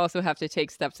blessed, we also have to take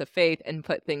steps of faith and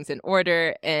put things in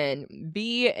order and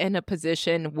be in a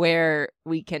position where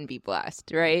we can be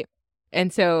blessed, right?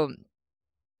 And so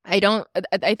I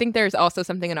think there's also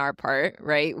something in our part,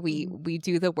 right? We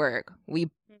do the work. We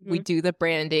do the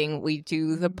branding, we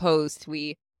do the post,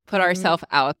 we put ourselves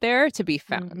out there to be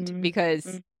found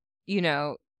because,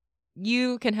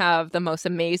 you can have the most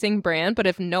amazing brand, but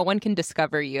if no one can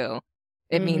discover you,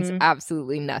 it means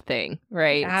absolutely nothing,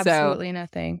 right? Absolutely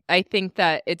nothing. I think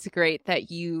that it's great that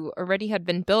you already had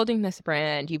been building this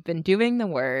brand, you've been doing the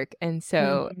work. And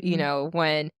so,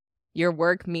 when your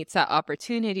work meets that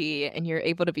opportunity and you're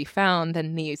able to be found,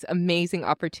 then these amazing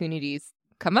opportunities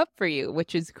come up for you,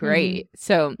 which is great.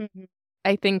 So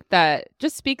I think that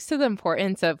just speaks to the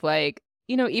importance of like,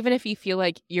 even if you feel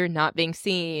like you're not being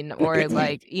seen or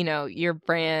like, your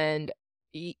brand,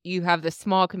 you have this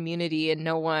small community and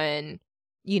no one,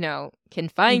 can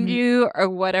find you or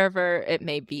whatever it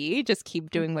may be, just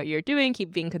keep doing what you're doing,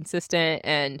 keep being consistent.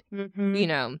 And,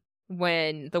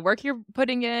 when the work you're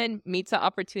putting in meets the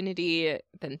opportunity,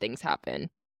 then things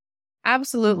happen.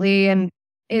 Absolutely. And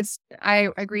I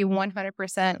agree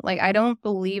 100%. Like, I don't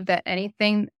believe that any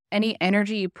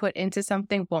energy you put into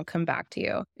something won't come back to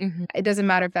you. It doesn't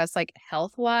matter if that's like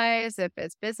health wise, if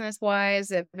it's business wise,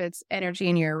 if it's energy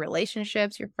in your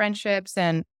relationships, your friendships.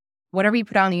 And whatever you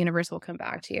put out in the universe will come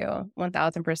back to you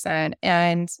 1000%.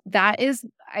 And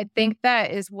I think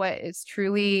that is what is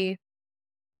truly,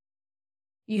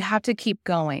 you have to keep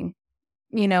going,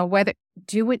 whether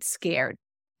do it scared.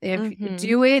 If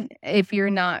do it, if you're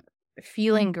not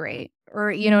feeling great,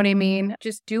 or you know what I mean,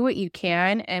 just do what you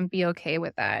can and be okay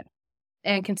with that.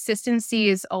 And consistency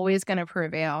is always going to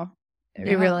prevail.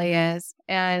 It really is.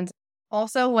 And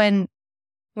also when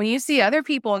you see other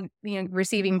people,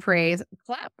 receiving praise,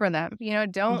 clap for them.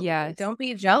 Don't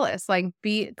be jealous. Like,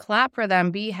 clap for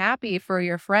them. Be happy for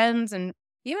your friends and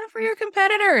even for your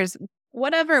competitors.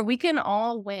 Whatever, we can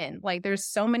all win. Like, there's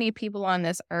so many people on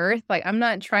this earth. Like, I'm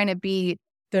not trying to be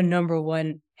the number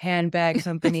one handbag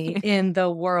company in the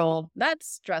world. That's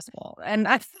stressful. And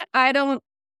I don't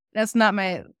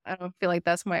feel like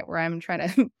that's where I'm trying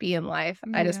to be in life.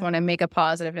 Yeah. I just want to make a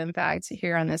positive impact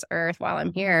here on this earth while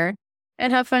I'm here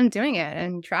and have fun doing it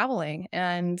and traveling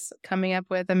and coming up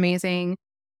with an amazing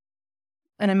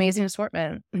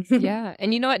assortment. Yeah.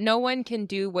 And you know what? No one can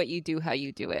do what you do, how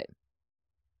you do it.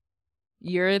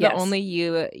 You're the only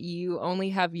you. You only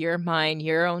have your mind,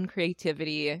 your own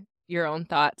creativity, your own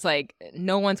thoughts. Like,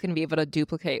 no one's going to be able to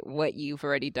duplicate what you've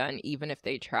already done, even if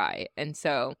they try. And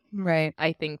so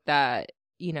I think that,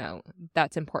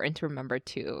 that's important to remember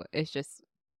too, is just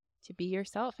to be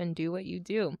yourself and do what you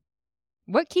do.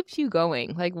 What keeps you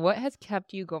going? Like, what has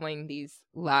kept you going these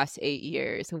last 8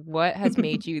 years? What has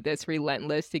made you this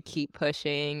relentless to keep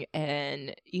pushing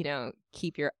and,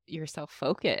 keep yourself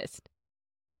focused?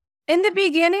 In the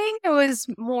beginning, it was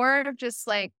more of just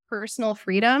like personal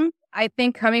freedom. I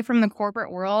think coming from the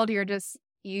corporate world,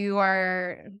 you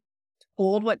are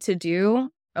told what to do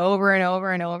over and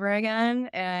over and over again.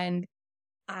 And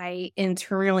I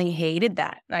internally hated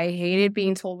that. I hated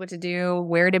being told what to do,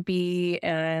 where to be,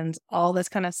 and all this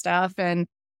kind of stuff. And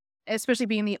especially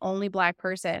being the only Black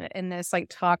person in this like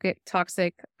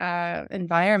toxic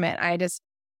environment.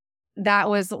 That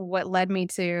was what led me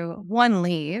to, one,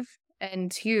 leave.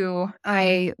 And two,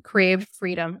 I craved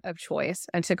freedom of choice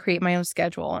and to create my own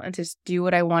schedule and to do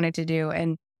what I wanted to do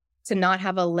and to not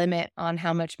have a limit on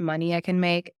how much money I can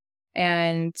make,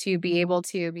 and to be able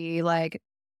to be like,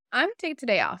 I'm going to take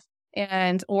today off,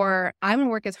 or I'm going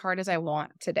to work as hard as I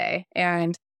want today.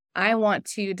 And I want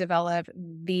to develop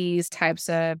these types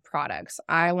of products.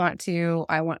 I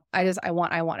just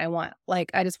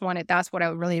want it. That's what I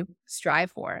really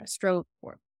strove for,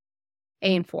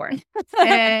 aim for.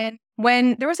 And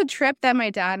when there was a trip that my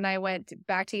dad and I went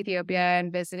back to Ethiopia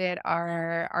and visited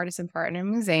our artisan partner,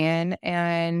 Musean,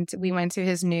 and we went to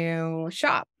his new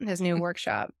workshop.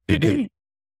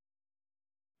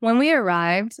 When we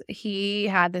arrived, he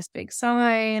had this big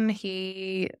sign.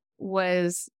 He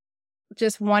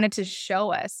just wanted to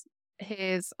show us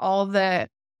his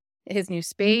new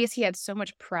space. He had so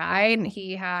much pride.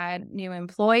 He had new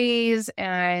employees,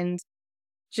 and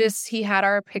he had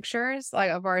our pictures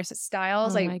of our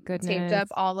styles taped up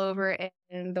all over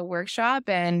in the workshop.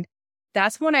 And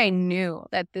that's when I knew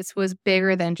that this was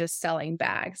bigger than just selling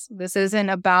bags. This isn't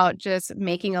about just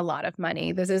making a lot of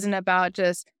money. This isn't about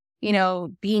just,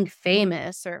 being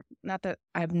famous, or not that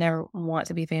I've never want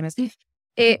to be famous.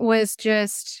 It was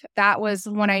just, that was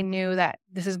when I knew that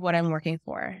this is what I'm working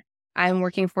for. I'm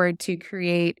working for to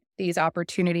create these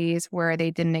opportunities where they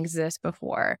didn't exist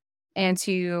before, and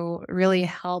to really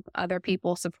help other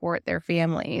people support their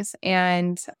families,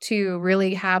 and to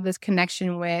really have this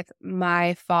connection with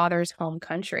my father's home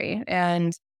country,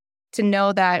 and to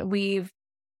know that we've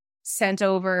sent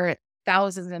over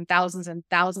thousands and thousands and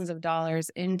thousands of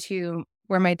dollars into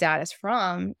where my dad is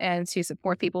from, and to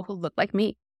support people who look like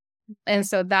me. And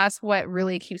so that's what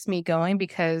really keeps me going,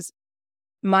 because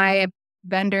my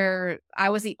vendor,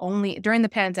 during the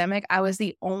pandemic, I was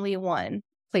the only one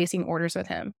placing orders with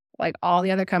him. Like all the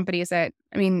other companies he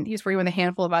was working with a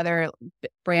handful of other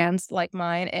brands like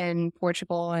mine in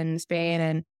Portugal and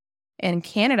Spain and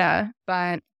Canada,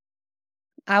 but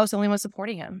I was the only one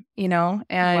supporting him,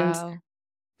 and wow.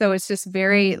 So it's just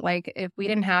very if we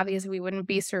didn't have these, we wouldn't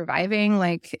be surviving.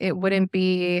 He wouldn't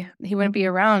be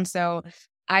around. So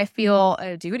I feel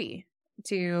a duty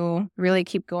to really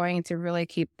keep going, to really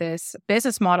keep this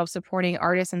business model of supporting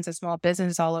artisans and small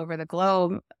business all over the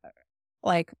globe,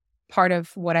 part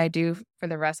of what I do for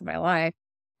the rest of my life,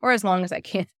 or as long as I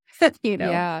can,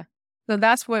 Yeah. So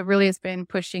that's what really has been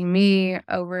pushing me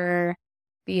over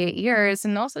the 8 years.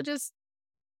 And also just,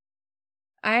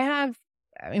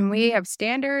 we have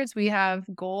standards, we have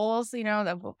goals,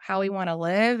 of how we want to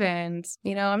live. And,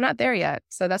 I'm not there yet.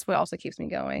 So that's what also keeps me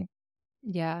going.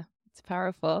 Yeah, it's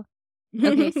powerful.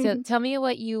 Okay, so tell me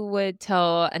what you would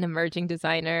tell an emerging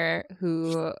designer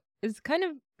who is kind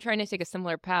of trying to take a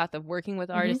similar path of working with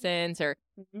Hmm. artisans or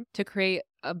Hmm. to create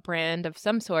a brand of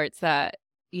some sorts that,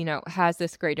 has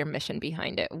this greater mission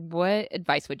behind it. What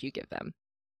advice would you give them?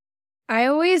 I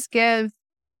always give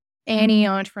any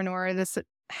entrepreneur this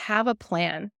have a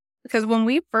plan. Because when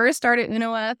we first started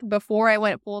UnoEth, before I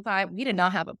went full time, we did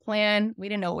not have a plan. We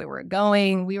didn't know where we were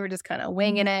going. We were just kind of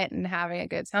winging it and having a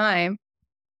good time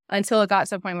until it got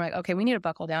to a point where like, okay, we need to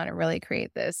buckle down and really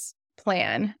create this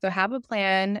plan. So have a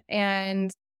plan,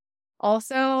 and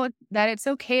also that it's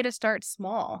okay to start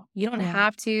small. You don't Yeah.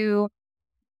 have to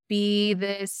be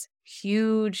this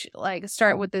huge, like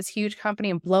start with this huge company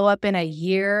and blow up in a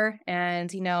year and,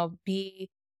 be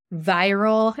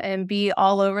viral and be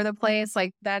all over the place.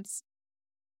 Like that's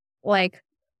like,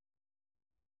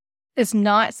 it's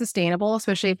not sustainable,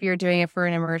 especially if you're doing it for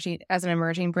as an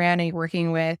emerging brand and you're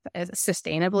working with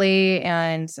sustainably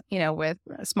and, with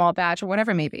a small batch or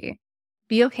whatever it may be.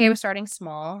 Be okay with starting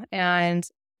small, and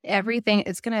everything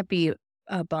is going to be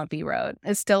a bumpy road.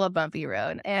 It's still a bumpy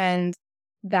road. And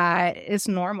that is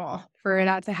normal for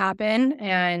that to happen.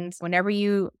 And whenever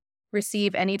you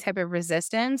receive any type of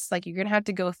resistance, like you're going to have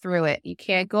to go through it. You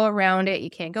can't go around it. You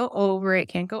can't go over it.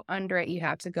 Can't go under it. You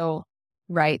have to go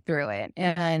right through it.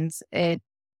 And it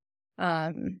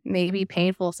may be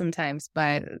painful sometimes,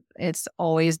 but it's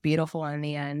always beautiful in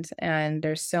the end. And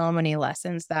there's so many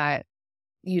lessons that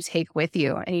you take with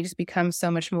you, and you just become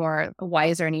so much more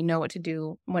wiser, and you know what to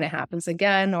do when it happens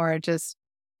again, or just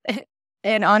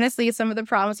and honestly, some of the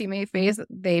problems you may face,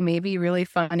 they may be really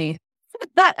funny.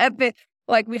 That a bit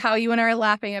like how you and I are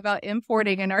laughing about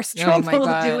importing and our Oh my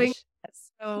struggles doing gosh.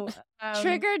 that. So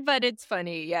Triggered, but it's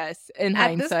funny. Yes. In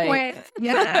at this hindsight. point,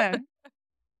 yeah.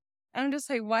 I'm just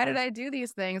like, why did I do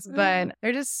these things? But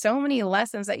there's just so many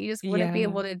lessons that you just wouldn't be Yeah.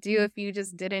 able to do if you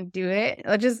just didn't do it.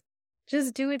 Or just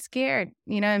do it scared,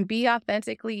 and be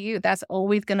authentically you. That's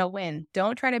always gonna win.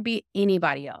 Don't try to be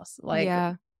anybody else. Like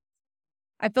Yeah.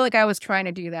 I feel like I was trying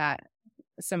to do that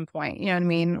at some point. You know what I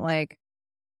mean? Like,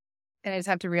 and I just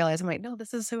have to realize I'm like, no,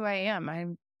 this is who I am.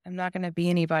 I'm not gonna be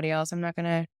anybody else. I'm not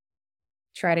gonna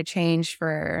try to change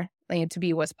for to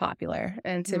be what's popular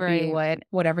and to be Right.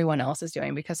 what everyone else is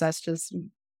doing, because that's just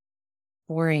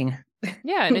boring.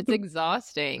 Yeah, and it's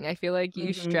exhausting. I feel like you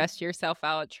Hmm. stress yourself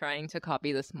out trying to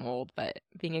copy this mold, but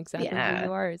being exactly who Yeah.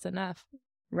 you are is enough.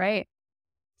 Right.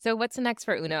 So what's next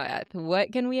for UnoEth?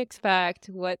 What can we expect?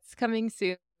 What's coming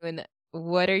soon?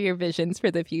 What are your visions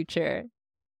for the future?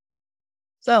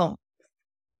 So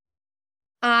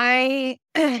I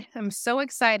am so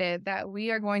excited that we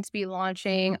are going to be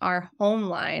launching our home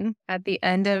line at the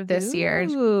end of this year,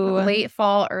 Ooh. late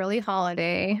fall, early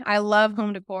holiday. I love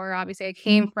home decor. Obviously, I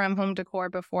came from home decor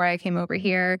before I came over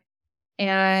here,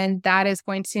 and that is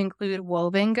going to include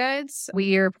woven goods.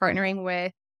 We are partnering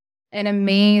with an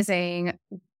amazing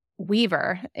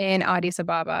weaver in Addis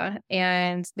Ababa,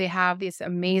 and they have these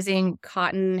amazing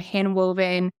cotton hand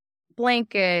woven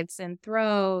blankets and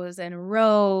throws and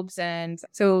robes. And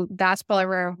so that's part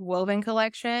of our woven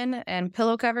collection and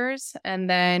pillow covers. And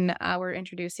then we're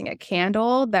introducing a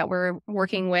candle that we're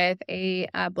working with a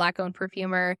Black owned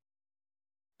perfumer.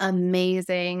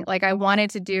 Amazing. Like I wanted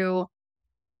to do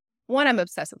one, I'm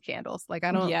obsessed with candles. Like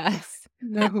I don't Yes.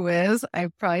 know who is. I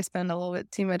probably spend a little bit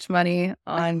too much money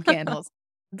on candles.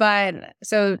 But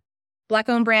so Black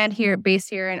owned brand here, based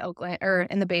here in Oakland or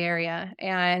in the Bay Area.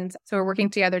 And so we're working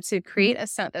together to create a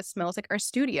scent that smells like our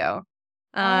studio.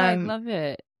 Oh, I Um, love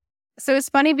it. so it's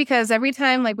funny because every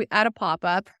time like we at a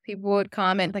pop-up, people would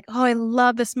comment like, oh, I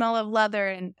love the smell of leather.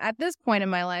 And at this point in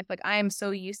my life, like I am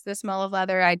so used to the smell of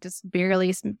leather. I just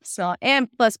barely smell it. And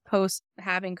plus post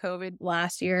having COVID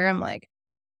last year, I'm like,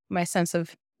 my sense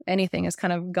of anything has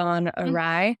kind of gone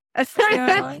awry.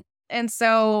 Yeah. And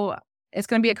so it's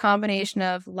going to be a combination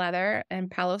of leather and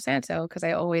Palo Santo, because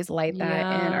I always light that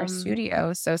in our Yum.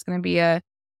 studio. So it's going to be a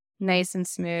nice and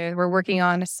smooth. We're working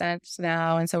on a scent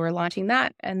now, and so we're launching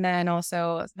that. And then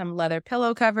also some leather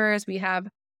pillow covers. We have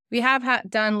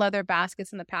done leather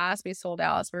baskets in the past. We sold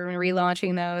out, so we're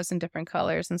relaunching those in different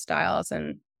colors and styles.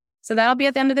 And so that'll be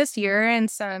at the end of this year,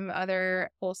 and some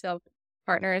other wholesale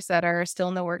partners that are still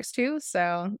in the works too.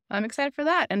 So I'm excited for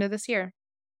that end of this year.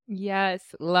 Yes,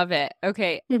 love it.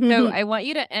 Okay, so I want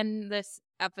you to end this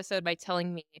episode by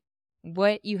telling me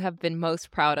what you have been most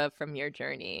proud of from your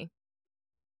journey.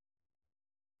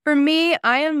 For me,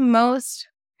 I am most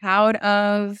proud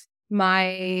of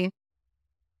my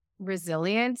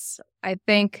resilience. I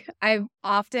think I've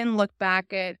often looked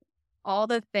back at all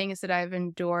the things that I've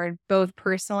endured, both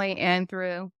personally and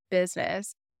through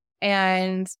business.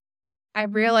 And I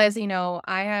realized,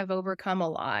 I have overcome a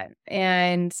lot.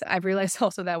 And I've realized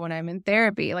also that when I'm in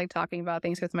therapy, like talking about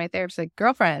things with my therapist, like,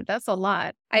 girlfriend, that's a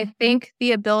lot. I think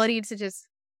the ability to just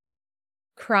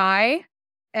cry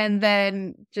and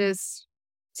then just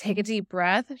take a deep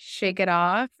breath, shake it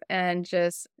off, and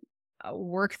just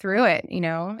work through it.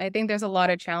 I think there's a lot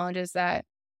of challenges that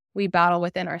we battle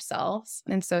within ourselves.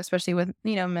 And so, especially with,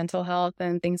 mental health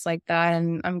and things like that.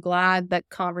 And I'm glad that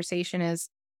that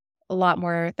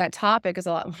topic is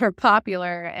a lot more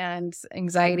popular, and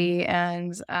anxiety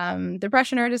and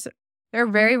depression they're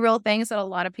very real things that a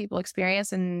lot of people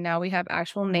experience. And now we have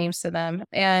actual names to them,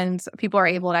 and people are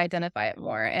able to identify it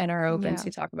more and are open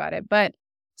to talk about it. But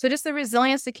so just the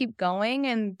resilience to keep going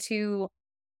and through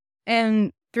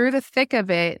the thick of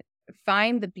it,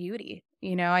 find the beauty.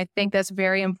 I think that's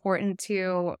very important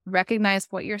to recognize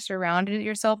what you're surrounded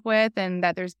yourself with, and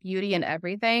that there's beauty in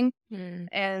everything.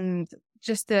 And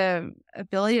just the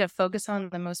ability to focus on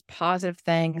the most positive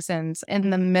things and in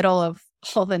the middle of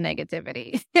all the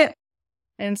negativity.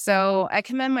 And so I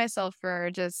commend myself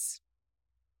for just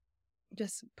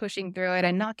pushing through it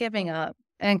and not giving up.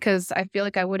 And because I feel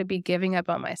like I wouldn't be giving up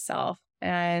on myself.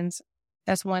 And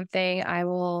that's one thing I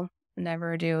will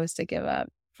never do, is to give up.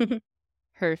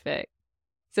 Perfect.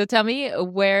 So tell me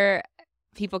where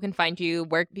people can find you,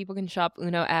 where people can shop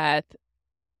UnoEth.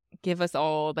 Give us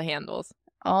all the handles.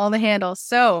 All the handles.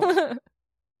 So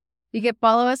you can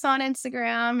follow us on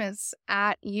Instagram. It's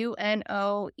at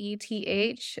UnoEth,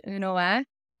 UnoEth.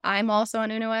 I'm also on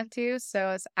UnoEth too.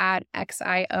 So it's at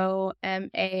XIOMARART,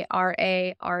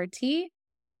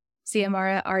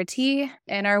 CMRT,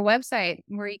 and our website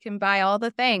where you can buy all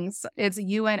the things. It's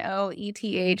UnoEth.com,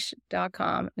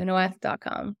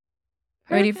 UnoEth.com.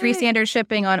 We do free standard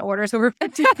shipping on orders over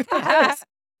 $50.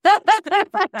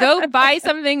 Go buy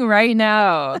something right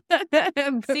now.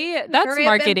 See, that's Hurry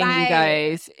marketing, you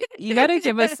guys. You got to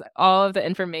give us all of the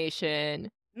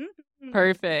information.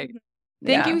 Perfect.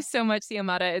 Thank you so much,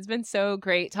 Xiomara. It's been so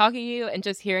great talking to you and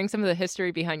just hearing some of the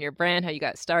history behind your brand, how you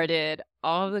got started,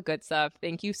 all of the good stuff.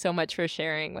 Thank you so much for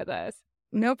sharing with us.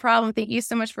 No problem. Thank you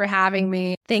so much for having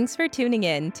me. Thanks for tuning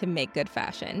in to Make Good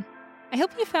Fashion. I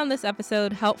hope you found this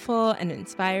episode helpful and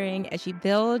inspiring as you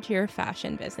build your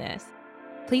fashion business.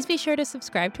 Please be sure to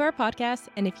subscribe to our podcast,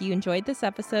 and if you enjoyed this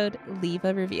episode, leave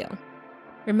a review.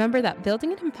 Remember that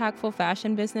building an impactful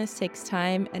fashion business takes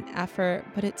time and effort,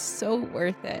 but it's so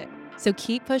worth it. So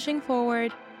keep pushing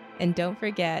forward, and don't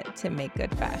forget to make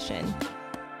good fashion.